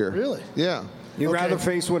Winnipeg here. Really? Yeah. You'd rather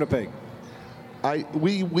face Winnipeg? I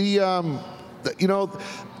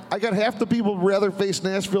got half the people rather face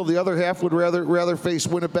Nashville. The other half would rather face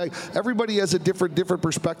Winnipeg. Everybody has a different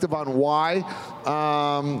perspective on why.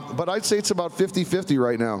 But I'd say it's about 50-50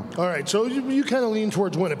 right now. All right. So you kind of lean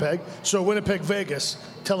towards Winnipeg. So Winnipeg-Vegas.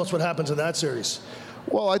 Tell us what happens in that series.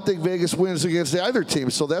 Well, I think Vegas wins against the other team,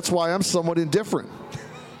 so that's why I'm somewhat indifferent.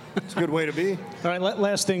 It's a good way to be. All right,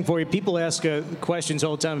 last thing for you. People ask questions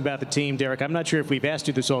all the time about the team, Derek. I'm not sure if we've asked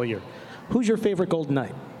you this all year. Who's your favorite Golden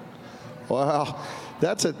Knight? Well,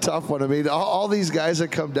 that's a tough one. I mean, all these guys that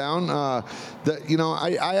come down, I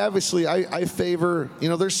favor,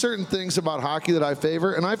 there's certain things about hockey that I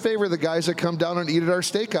favor, and I favor the guys that come down and eat at our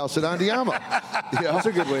steakhouse at Andiamo. That's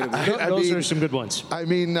a good way to be. Those are some good ones. I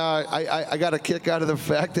mean, I got a kick out of the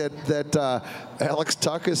fact that Alex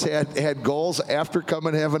Tuck has had goals after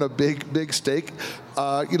coming having a big steak.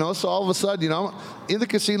 So all of a sudden, in the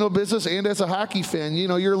casino business and as a hockey fan,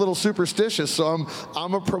 you're a little superstitious. So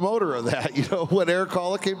I'm a promoter of that. When Eric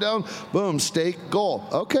Halla came down, boom, steak, goal.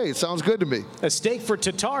 Okay, it sounds good to me. A steak for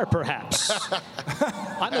Tatar, perhaps.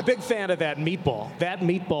 I'm a big fan of that meatball. That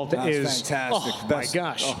meatball is fantastic. Oh my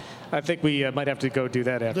gosh! Oh. I think we might have to go do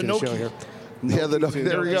that after the show here. Yeah, there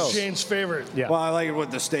we go. Shane's favorite. Yeah. Well, I like it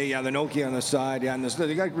with the steak. Yeah, the gnocchi on the side. Yeah, and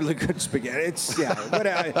they got really good spaghetti. But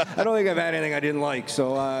I don't think I've had anything I didn't like.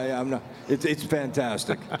 So I'm not. It's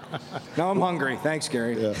fantastic. Now I'm hungry. Thanks,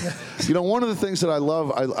 Gary. Yeah. One of the things that I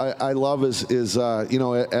love is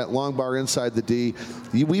at Long Bar Inside the D,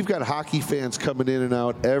 we've got hockey fans coming in and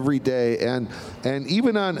out every day, and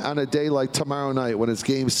even on a day like tomorrow night when it's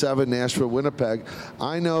Game 7, Nashville, Winnipeg,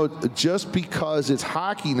 I know just because it's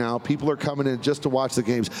hockey now, people are coming in just to watch the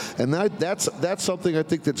games, and that's something I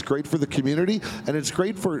think that's great for the community, and it's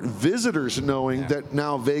great for visitors knowing that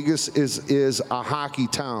now Vegas is a hockey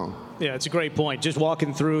town. Yeah, it's a great point. Just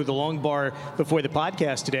walking through the Long Bar before the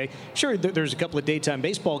podcast today, sure, there's a couple of daytime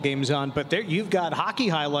baseball games on, but there you've got hockey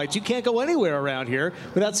highlights. You can't go anywhere around here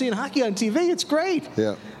without seeing hockey on TV. It's great.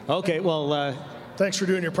 Yeah. Okay, well... Thanks for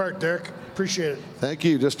doing your part, Derek. Appreciate it. Thank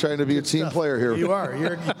you. Just trying to be a team player here. You are.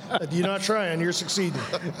 You're not trying. You're succeeding.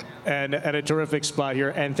 And at a terrific spot here.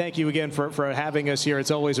 And thank you again for having us here.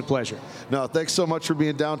 It's always a pleasure. No, thanks so much for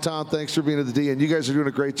being downtown. Thanks for being at the D. And you guys are doing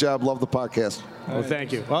a great job. Love the podcast. Well,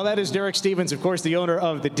 thank you. Well, that is Derek Stevens, of course, the owner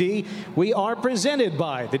of the D. We are presented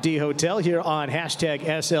by the D Hotel here on hashtag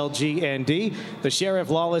SLGND. The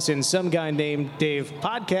Sheriff Lawless and Some Guy Named Dave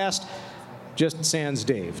podcast. Just sans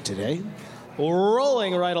Dave today.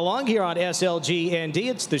 Rolling right along here on SLGND.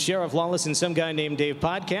 It's the Sheriff Lawless and Some Guy Named Dave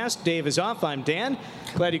podcast. Dave is off. I'm Dan.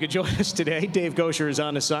 Glad you could join us today. Dave Gosher is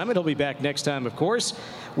on assignment. He'll be back next time, of course.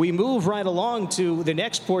 We move right along to the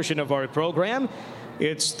next portion of our program.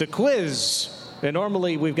 It's the quiz. And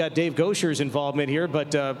normally we've got Dave Gosher's involvement here,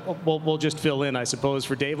 but we'll just fill in, I suppose,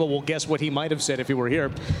 for Dave. We'll guess what he might have said if he were here.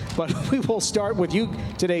 But we will start with you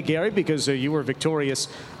today, Gary, because you were victorious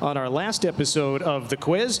on our last episode of the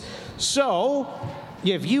quiz. So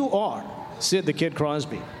if you are Sid the Kid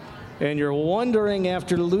Crosby, and you're wondering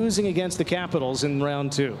after losing against the Capitals in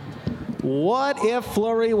round 2, what if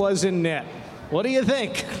Fleury was in net? What do you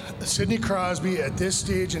think? Sidney Crosby, at this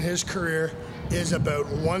stage in his career, is about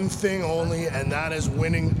one thing only, and that is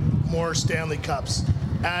winning more Stanley Cups,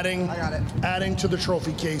 adding to the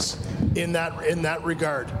trophy case in that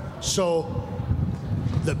regard. So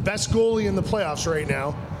the best goalie in the playoffs right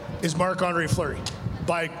now is Marc-Andre Fleury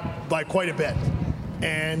by quite a bit,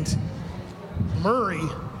 and Murray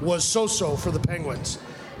was so-so for the Penguins.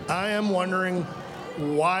 I am wondering,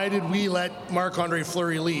 why did we let Marc-Andre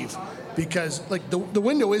Fleury leave? Because the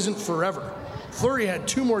window isn't forever. Fleury had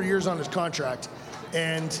 2 more years on his contract,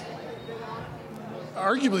 and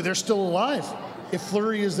arguably they're still alive if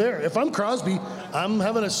Fleury is there. If I'm Crosby, I'm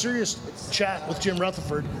having a serious chat with Jim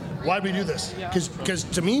Rutherford. Why'd we do this? Because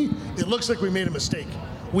to me, it looks like we made a mistake.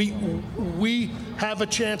 We have a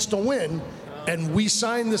chance to win, and we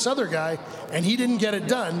signed this other guy, and he didn't get it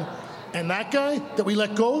done. And that guy that we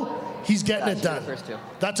let go, he's getting it done.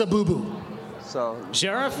 That's a boo-boo. So,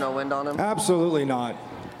 Sheriff? No wind on him? Absolutely not.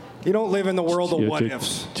 You don't live in the world of what check,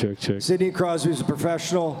 ifs. Check. Sidney Crosby's a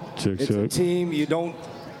professional. It's a Check. team. You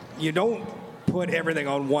don't put everything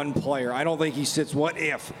on one player. I don't think he sits. What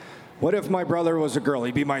if? What if my brother was a girl?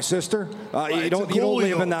 He'd be my sister. You don't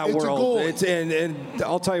live in that world. And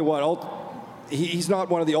I'll tell you what. He's not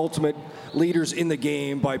one of the ultimate leaders in the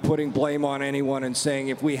game by putting blame on anyone and saying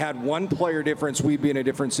if we had one player difference, we'd be in a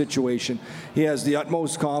different situation. He has the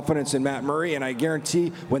utmost confidence in Matt Murray, and I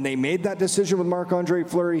guarantee when they made that decision with Marc-Andre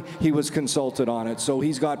Fleury, he was consulted on it. So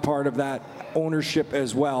he's got part of that ownership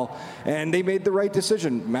as well. And they made the right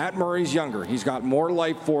decision. Matt Murray's younger. He's got more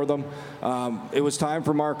life for them. It was time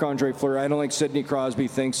for Marc-Andre Fleury. I don't think Sidney Crosby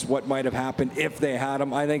thinks what might have happened if they had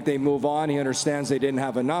him. I think they move on. He understands they didn't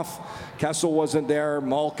have enough. Kessel wasn't there.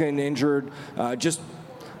 Malkin injured. Just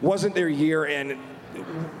wasn't their year. And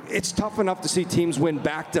it's tough enough to see teams win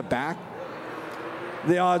back-to-back.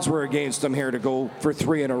 The odds were against them here to go for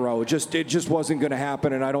 3 in a row. It just wasn't going to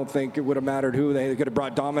happen, and I don't think it would have mattered who. They could have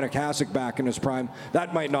brought Dominic Hasek back in his prime.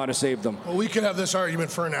 That might not have saved them. Well, we could have this argument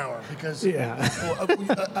for an hour because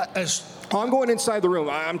I'm going inside the room.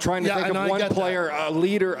 I'm trying to think of one player, a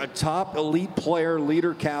leader, a top elite player,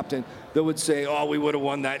 leader, captain, that would say, oh, we would have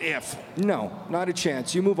won that if. No, not a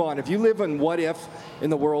chance. You move on. If you live in what if in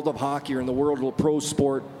the world of hockey or in the world of pro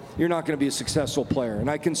sport, you're not going to be a successful player.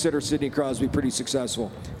 And I consider Sidney Crosby pretty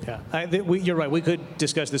successful. Yeah, you're right. We could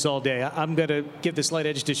discuss this all day. I'm going to give the slight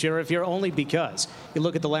edge to Sheriff here only because you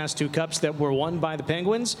look at the last 2 cups that were won by the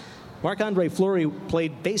Penguins. Marc-Andre Fleury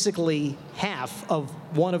played basically half of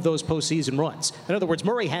one of those postseason runs. In other words,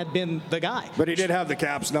 Murray had been the guy. But he did have the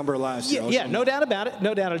Caps number last year. Yeah, no doubt about it.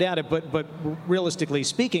 No doubt about it. But realistically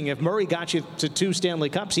speaking, if Murray got you to 2 Stanley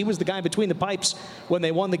Cups, he was the guy between the pipes when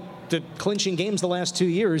they won the clinching games the last 2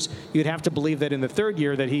 years. You'd have to believe that in the 3rd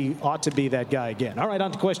year that he ought to be that guy again. All right,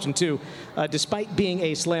 on to question 2. Despite being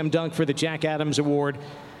a slam dunk for the Jack Adams Award,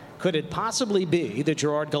 could it possibly be that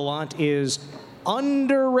Gerard Gallant is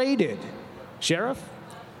underrated? Sheriff?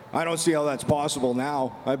 I don't see how that's possible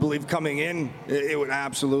now. I believe coming in, it would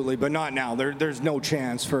absolutely, but not now. There's no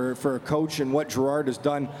chance for a coach and what Gerard has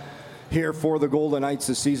done here for the Golden Knights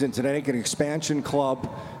this season to take an expansion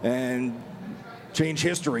club and change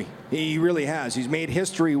history. He really has. He's made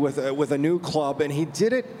history with a new club, and he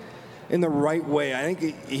did it in the right way. I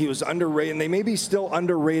think he was underrated, and they may be still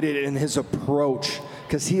underrated in his approach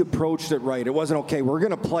because he approached it right. It wasn't, okay, we're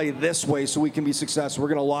going to play this way so we can be successful. We're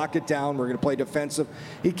going to lock it down. We're going to play defensive.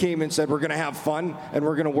 He came and said, we're going to have fun, and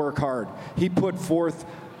we're going to work hard. He put forth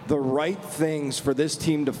the right things for this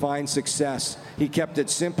team to find success. He kept it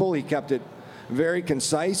simple. He kept it very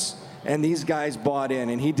concise, and these guys bought in,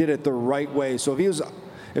 and he did it the right way. So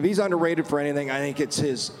if he's underrated for anything, I think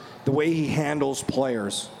it's the way he handles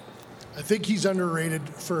players. I think he's underrated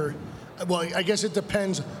for, well, I guess it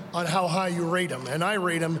depends on how high you rate him. And I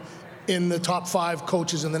rate him in the top 5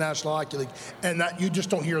 coaches in the National Hockey League. And that you just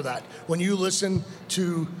don't hear that. When you listen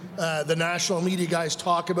to the national media guys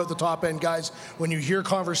talk about the top-end guys, when you hear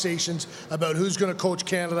conversations about who's going to coach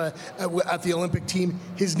Canada at the Olympic team,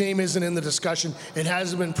 his name isn't in the discussion. It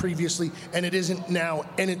hasn't been previously, and it isn't now,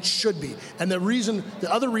 and it should be. And the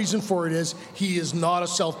other reason for it is he is not a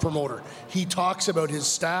self-promoter. He talks about his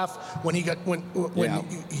staff. When he got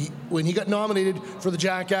nominated for the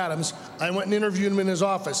Jack Adams, I went and interviewed him in his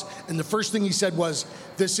office, and the first thing he said was,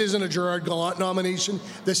 this isn't a Gerard Gallant nomination,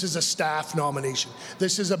 this is a staff nomination.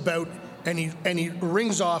 This is about, and he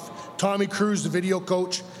rings off Tommy Cruz, the video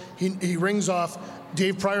coach. He rings off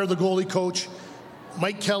Dave Pryor, the goalie coach,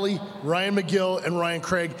 Mike Kelly, Ryan McGill, and Ryan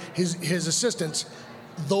Craig, his assistants.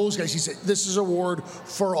 Those guys, he said, this is an award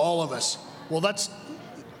for all of us. Well, that's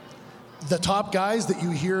the top guys that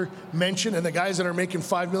you hear mentioned, and the guys that are making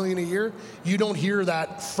 $5 million a year, you don't hear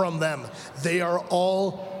that from them. They are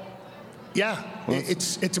all,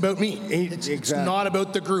 it's about me. It's not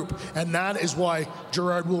about the group, and that is why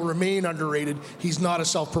Gerard will remain underrated. He's not a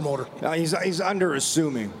self-promoter. He's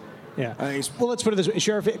underassuming. Yeah. Well, let's put it this way.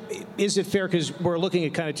 Sheriff, is it fair, because we're looking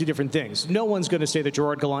at kind of 2 different things. No one's going to say that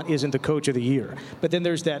Gerard Gallant isn't the coach of the year. But then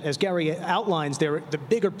there's that, as Gary outlines there, the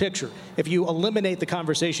bigger picture. If you eliminate the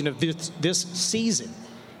conversation of this season,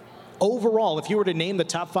 overall, if you were to name the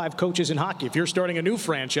top 5 coaches in hockey, if you're starting a new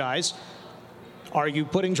franchise, are you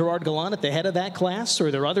putting Gerard Gallant at the head of that class, or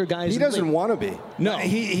are there other guys? He doesn't want to be. No.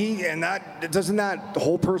 He and that doesn't that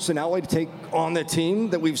whole personality take on the team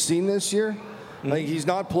that we've seen this year? Like, he's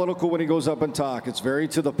not political when he goes up and talk. It's very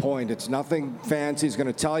to the point. It's nothing fancy. He's going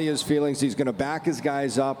to tell you his feelings. He's going to back his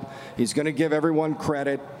guys up. He's going to give everyone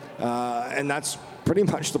credit. And that's pretty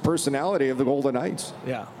much the personality of the Golden Knights.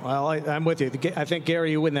 Yeah, well, I'm with you. I think,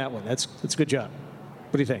 Gary, you win that one. That's a good job.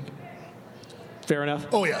 What do you think? Fair enough?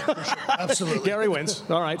 Oh, yeah, for sure. Absolutely. Gary wins.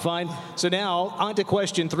 All right, fine. So now on to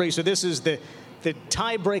question 3. So this is the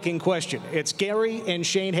tie-breaking question. It's Gary and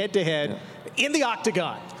Shane head-to-head in the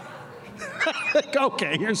octagon.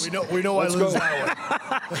 Okay, we know I lose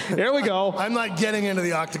that one. Here we go. I'm not getting into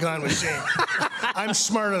the octagon with Shane. I'm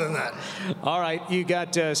smarter than that. All right, you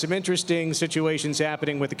got some interesting situations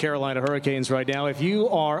happening with the Carolina Hurricanes right now. If you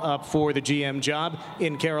are up for the GM job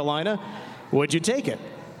in Carolina, would you take it?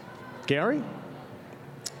 Gary?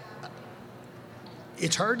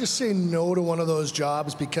 It's hard to say no to one of those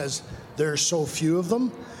jobs because there's so few of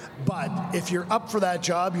them. But if you're up for that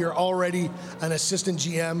job, you're already an assistant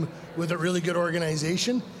GM with a really good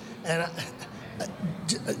organization. And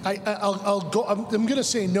I'm going to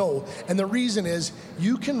say no. And the reason is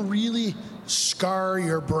you can really scar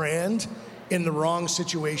your brand in the wrong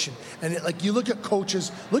situation. And like you look at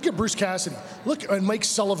coaches, look at Bruce Cassidy, look at Mike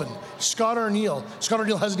Sullivan, Scott Arniel. Scott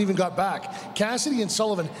Arniel hasn't even got back. Cassidy and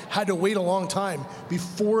Sullivan had to wait a long time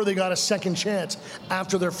before they got a second chance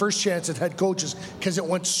after their first chance at head coaches because it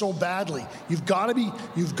went so badly. You've got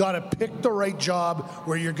to pick the right job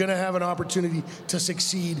where you're going to have an opportunity to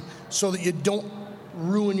succeed so that you don't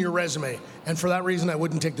ruin your resume. And for that reason, I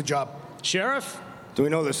wouldn't take the job. Sheriff? Do we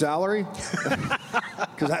know the salary?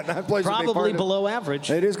 Because that plays a big part. Probably below average.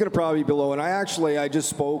 It is going to probably be below. And I just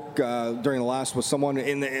spoke during the last with someone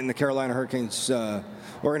in the Carolina Hurricanes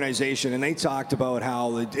organization, and they talked about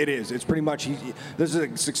how it is. It's pretty much this is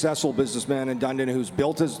a successful businessman in Dundon who's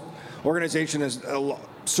built his organization as a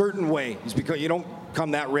certain way. It's because you don't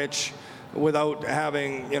come that rich without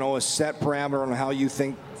having a set parameter on how you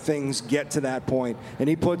think things get to that point. And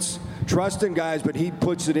he puts trust in guys, but he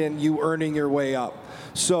puts it in you earning your way up.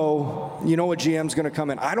 So a GM's going to come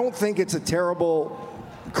in. I don't think it's a terrible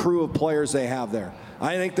crew of players they have there.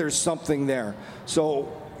 I think there's something there.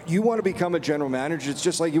 So you want to become a general manager. It's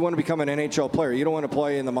just like you want to become an NHL player. You don't want to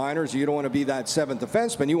play in the minors. You don't want to be that seventh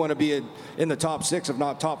defenseman. You want to be in the top 6, if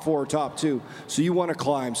not top 4 or top 2. So you want to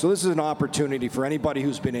climb. So this is an opportunity for anybody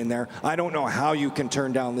who's been in there. I don't know how you can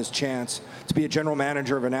turn down this chance to be a general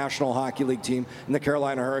manager of a National Hockey League team in the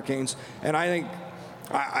Carolina Hurricanes. And I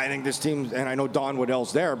think this team, and I know Don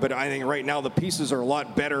Waddell's there, but I think right now the pieces are a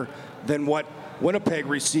lot better than what Winnipeg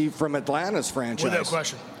received from Atlanta's franchise. Without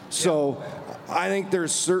question. So I think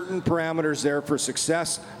there's certain parameters there for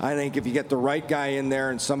success. I think if you get the right guy in there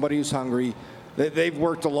and somebody who's hungry, they've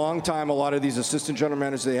worked a long time, a lot of these assistant general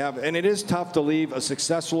managers they have, and it is tough to leave a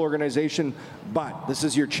successful organization, but this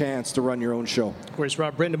is your chance to run your own show. Of course,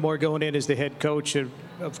 Rob Brind'Amour going in as the head coach.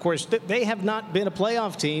 Of course, they have not been a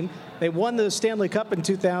playoff team. They won the Stanley Cup in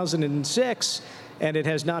 2006, and it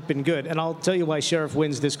has not been good. And I'll tell you why Sheriff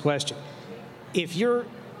wins this question. If you're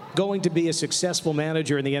going to be a successful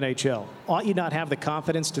manager in the NHL, ought you not have the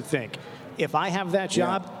confidence to think, if I have that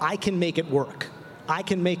job, I can make it work. I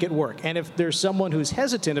can make it work. And if there's someone who's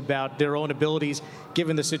hestant about their own abilities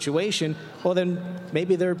given the situation, well, then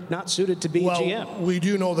maybe they're not suited to be a GM. We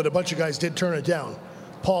do know that a bunch of guys did turn it down.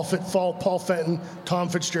 Paul Fenton, Tom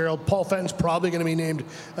Fitzgerald. Paul Fenton's probably going to be named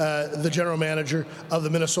the general manager of the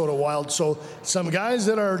Minnesota Wild. So some guys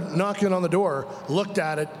that are knocking on the door looked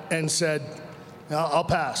at it and said, I'll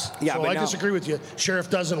pass. Yeah, so I disagree with you. Sheriff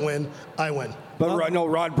doesn't win, I win. But no,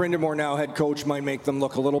 Rod Brind'Amour now head coach might make them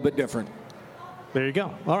look a little bit different. There you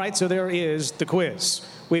go. All right, so there is the quiz.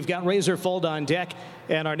 We've got Razor Fold on deck,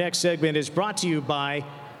 and our next segment is brought to you by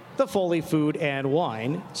the Foley Food and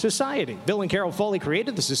Wine Society. Bill and Carol Foley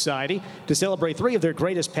created the society to celebrate 3 of their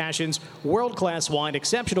greatest passions: world-class wine,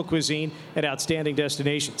 exceptional cuisine, and outstanding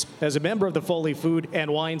destinations. As a member of the Foley Food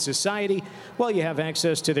and Wine Society, well, you have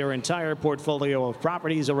access to their entire portfolio of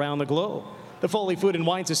properties around the globe. The Foley Food and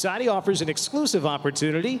Wine Society offers an exclusive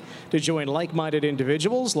opportunity to join like-minded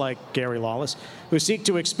individuals like Gary Lawless who seek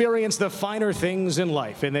to experience the finer things in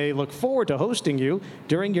life, and they look forward to hosting you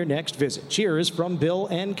during your next visit. Cheers from Bill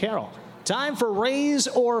and Carol. Time for Raise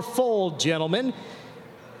or Fold, gentlemen.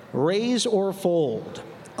 Raise or fold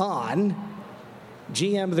on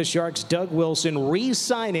GM of the Sharks, Doug Wilson,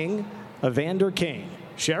 re-signing Evander Kane.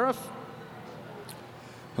 Sheriff?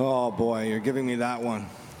 Oh, boy, you're giving me that one.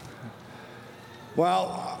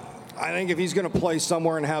 Well, I think if he's going to play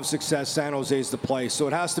somewhere and have success, San Jose's the place. So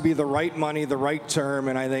it has to be the right money, the right term,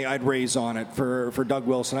 and I think I'd raise on it for Doug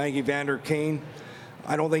Wilson. I think Evander Kane,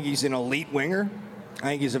 I don't think he's an elite winger, I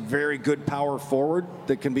think he's a very good power forward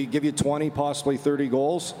that can give you 20, possibly 30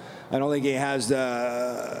 goals. I don't think he has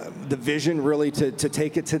the vision really to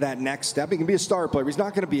take it to that next step. He can be a star player. He's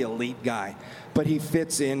not going to be an elite guy, but he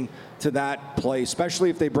fits in to that play, especially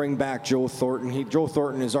if they bring back Joe Thornton. Joe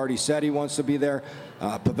Thornton has already said he wants to be there.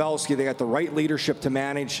 Pavelski, they got the right leadership to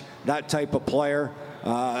manage that type of player.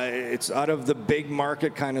 It's out of the big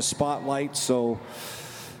market kind of spotlight, so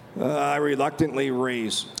I reluctantly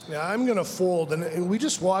raise. Yeah, I'm going to fold, and we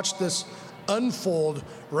just watched this unfold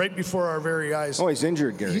right before our very eyes. Oh, he's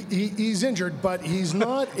injured, Gary. He's injured, but he's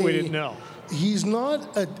not We didn't know. He's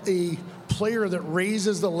not a player that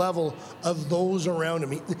raises the level of those around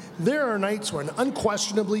him. There are nights when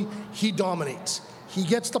unquestionably he dominates. He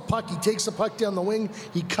gets the puck, he takes the puck down the wing,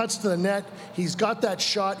 he cuts to the net, he's got that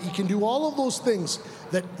shot, he can do all of those things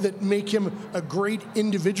that make him a great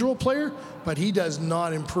individual player, but he does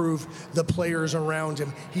not improve the players around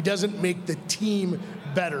him. He doesn't make the team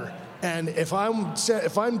better. And if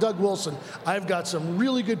I'm Doug Wilson, I've got some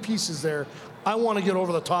really good pieces there. I want to get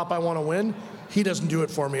over the top, I want to win. He doesn't do it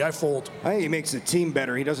for me, I fold. I think he makes the team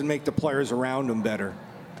better. He doesn't make the players around him better,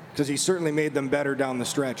 because he certainly made them better down the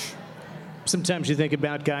stretch. Sometimes you think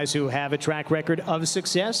about guys who have a track record of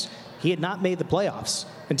success. He had not made the playoffs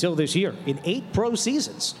until this year in 8 pro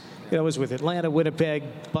seasons. It was with Atlanta, Winnipeg,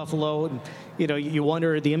 Buffalo, and you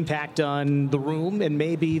wonder the impact on the room, and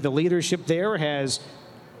maybe the leadership there has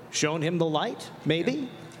shown him the light. Maybe.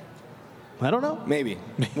 I don't know. Maybe.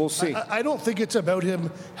 We'll see. I don't think it's about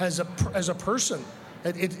him as a person.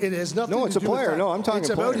 It has nothing to do with that. No, it's a player. No, I'm talking It's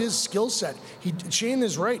about his skill set. Shane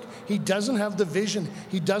is right. He doesn't have the vision.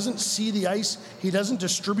 He doesn't see the ice. He doesn't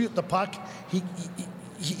distribute the puck.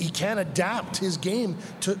 He can't adapt his game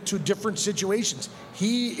to different situations.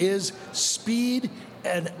 He is speed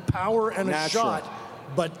and power and a shot,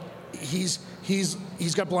 but he's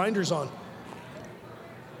got blinders on.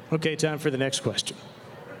 Okay, time for the next question.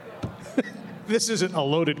 This isn't a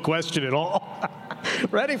loaded question at all.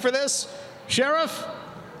 Ready for this? Sheriff?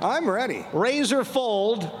 I'm ready. Raise or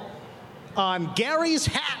fold on Gary's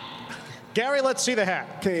hat. Gary, let's see the hat.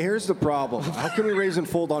 Okay, here's the problem. How can we raise and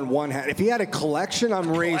fold on one hat? If he had a collection, I'm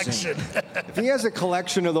raising. If he has a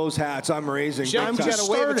collection of those hats, I'm raising. I'm just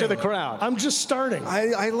wave it to the crowd. I'm just starting.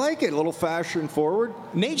 I like it. A little fashion forward.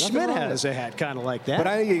 Nate Schmidt has a hat kind of like that. But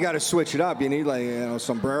I think you got to switch it up. You need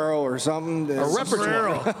sombrero or something. A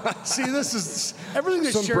repertoire. See, this is everything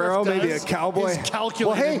that sombrero, Sheriff does maybe a cowboy. is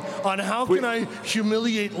calculated on how can I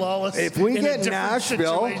humiliate Lawless if we in get a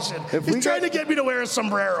Nashville, situation. He's trying to get me to wear a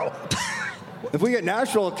sombrero. If we get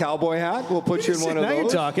Nashville a cowboy hat, we'll put you in one of those. Now you're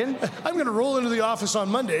talking. I'm going to roll into the office on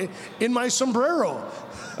Monday in my sombrero.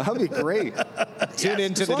 That'd be great. Tune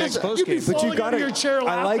into the next postgame. But you got your chair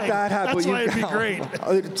laughing. I like that hat. That's why it'd be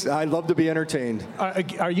great. I'd love to be entertained.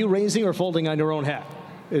 Are you raising or folding on your own hat?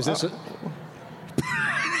 Is this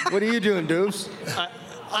What are you doing, Deuce?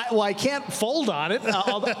 I can't fold on it.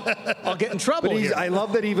 I'll get in trouble. But here. I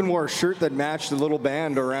love that he even wore a shirt that matched the little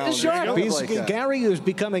band around. Sure, Gary is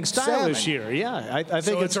becoming stylish Salmon. here. Yeah, I think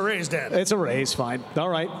So it's a raise, Dan. It's a raise, fine. All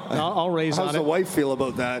right, I'll raise on it. How's the wife feel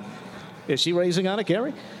about that? Is she raising on it,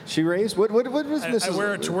 Gary? She raised? What was Mrs. I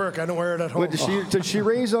wear it to work. I don't wear it at home. Did she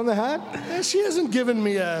raise on the hat? She hasn't given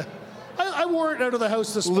me a... I wore it out of the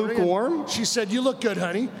house this morning. Lukewarm? She said, "You look good,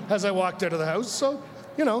 honey," as I walked out of the house. So,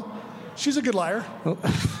 she's a good liar.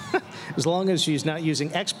 As long as she's not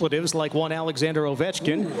using expletives like one Alexander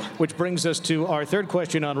Ovechkin, which brings us to our third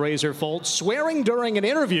question on Razor Fold. Swearing during an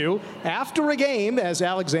interview after a game, as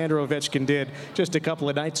Alexander Ovechkin did just a couple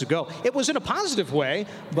of nights ago. It was in a positive way,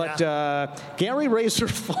 but Gary Razor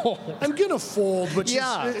Fold. I'm going to fold, which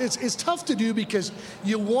is it's tough to do because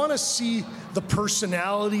you want to see the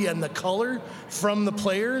personality and the color from the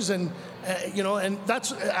players. And, and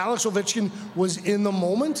that's Alex Ovechkin was in the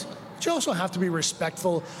moment. But you also have to be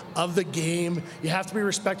respectful of the game. You have to be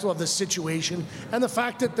respectful of the situation and the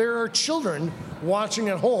fact that there are children watching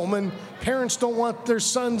at home, and parents don't want their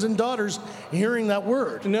sons and daughters hearing that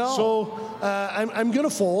word. No. So I'm going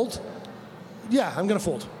to fold. Yeah, I'm going to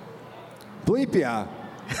fold. Bleep, yeah.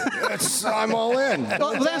 I'm all in.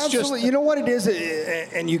 Well, that's just... You know what it is?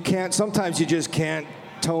 And you can't, sometimes you just can't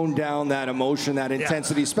tone down that emotion, that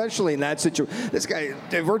intensity, especially in that situation. This guy,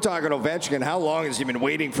 if we're talking Ovechkin, how long has he been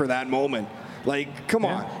waiting for that moment? Like, come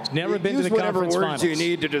on. He's never been to the whatever conference words finals. you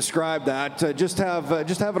need to describe that. Just have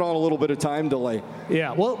it on a little bit of time delay.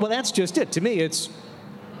 Yeah, well, that's just it. To me, it's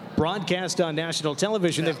broadcast on national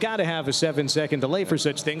television. They've got to have a 7-second delay for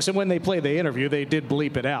such things. And when they play the interview, they did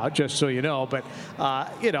bleep it out, just so you know. But,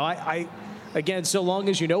 I again, so long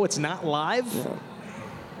as you know it's not live.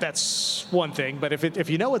 that's one thing. But if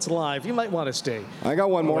you know it's live, you might want to stay. I got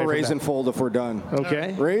one more away from raise that. and fold if we're done.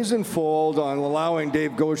 Okay. Raise and fold on allowing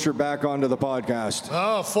Dave Gosher back onto the podcast.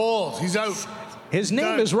 Oh, fold. He's out. His name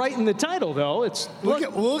Done. is right in the title, though. It's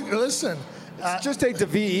Listen. Just take the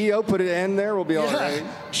VE out, put an N there, we'll be all right.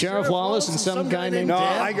 Sheriff Lawless and some guy named No,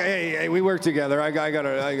 Dan. hey, we work together. I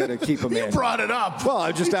gotta keep him You in. brought it up. Well,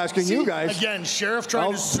 I'm just asking you guys. Again, Sheriff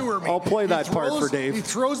trying to sewer me. I'll play that part for Dave. He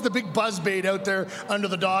throws the big buzz bait out there under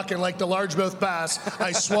the dock, and like the largemouth bass,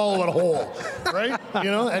 I swallow it whole. Right?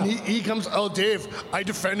 You know, and he comes, oh, Dave, I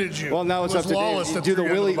defended you. Well, now it's It up was to Lawless Dave. that Do the threw you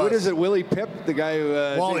under Willie, bus. what is it, Willie Pip? The guy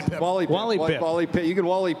who... Wally Pip. Wally Pip. Wally Pip. Wally Pip. You can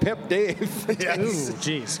Wally Pip Dave. Yes. Ooh,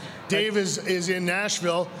 jeez. Dave is in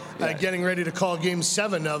Nashville getting ready to call Game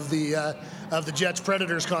 7 of the Jets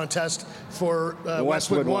Predators contest for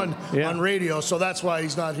Westwood One on radio. So that's why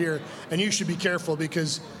he's not here. And you should be careful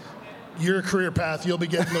because your career path, you'll be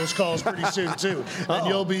getting those calls pretty soon too, and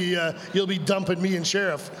you'll be dumping me and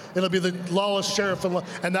Sheriff. It'll be the Lawless Sheriff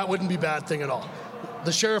and that wouldn't be a bad thing at all.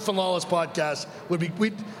 The Sheriff and Lawless podcast would be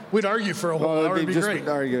we'd argue for a whole hour. It'd be great.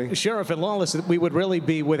 Arguing. Sheriff and Lawless, we would really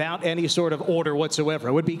be without any sort of order whatsoever.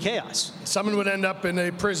 It would be chaos. Someone would end up in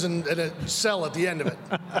a prison, in a cell at the end of it.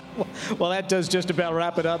 Well, that does just about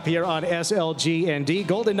wrap it up here on SLG&D.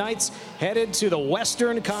 Golden Knights headed to the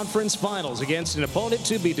Western Conference Finals against an opponent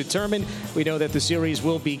to be determined. We know that the series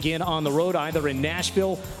will begin on the road, either in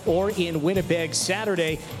Nashville or in Winnipeg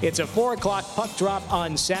Saturday. It's a 4 o'clock puck drop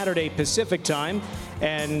on Saturday Pacific time.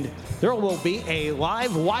 And there will be a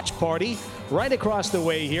live watch party right across the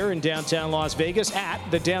way here in downtown Las Vegas at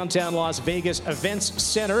the Downtown Las Vegas Events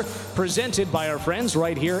Center, presented by our friends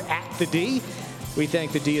right here at the D. We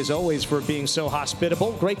thank the D as always for being so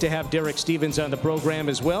hospitable. Great to have Derek Stevens on the program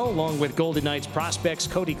as well, along with Golden Knights prospects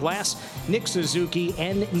Cody Glass, Nick Suzuki,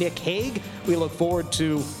 and Nick Hague. We look forward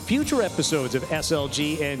to future episodes of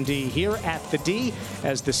SLG&D here at the D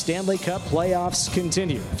as the Stanley Cup playoffs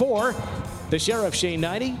continue. For the Sheriff Shane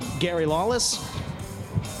Knighty, Gary Lawless,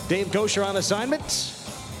 Dave Gosher on assignment,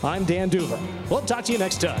 I'm Dan Duva. We'll talk to you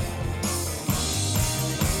next time.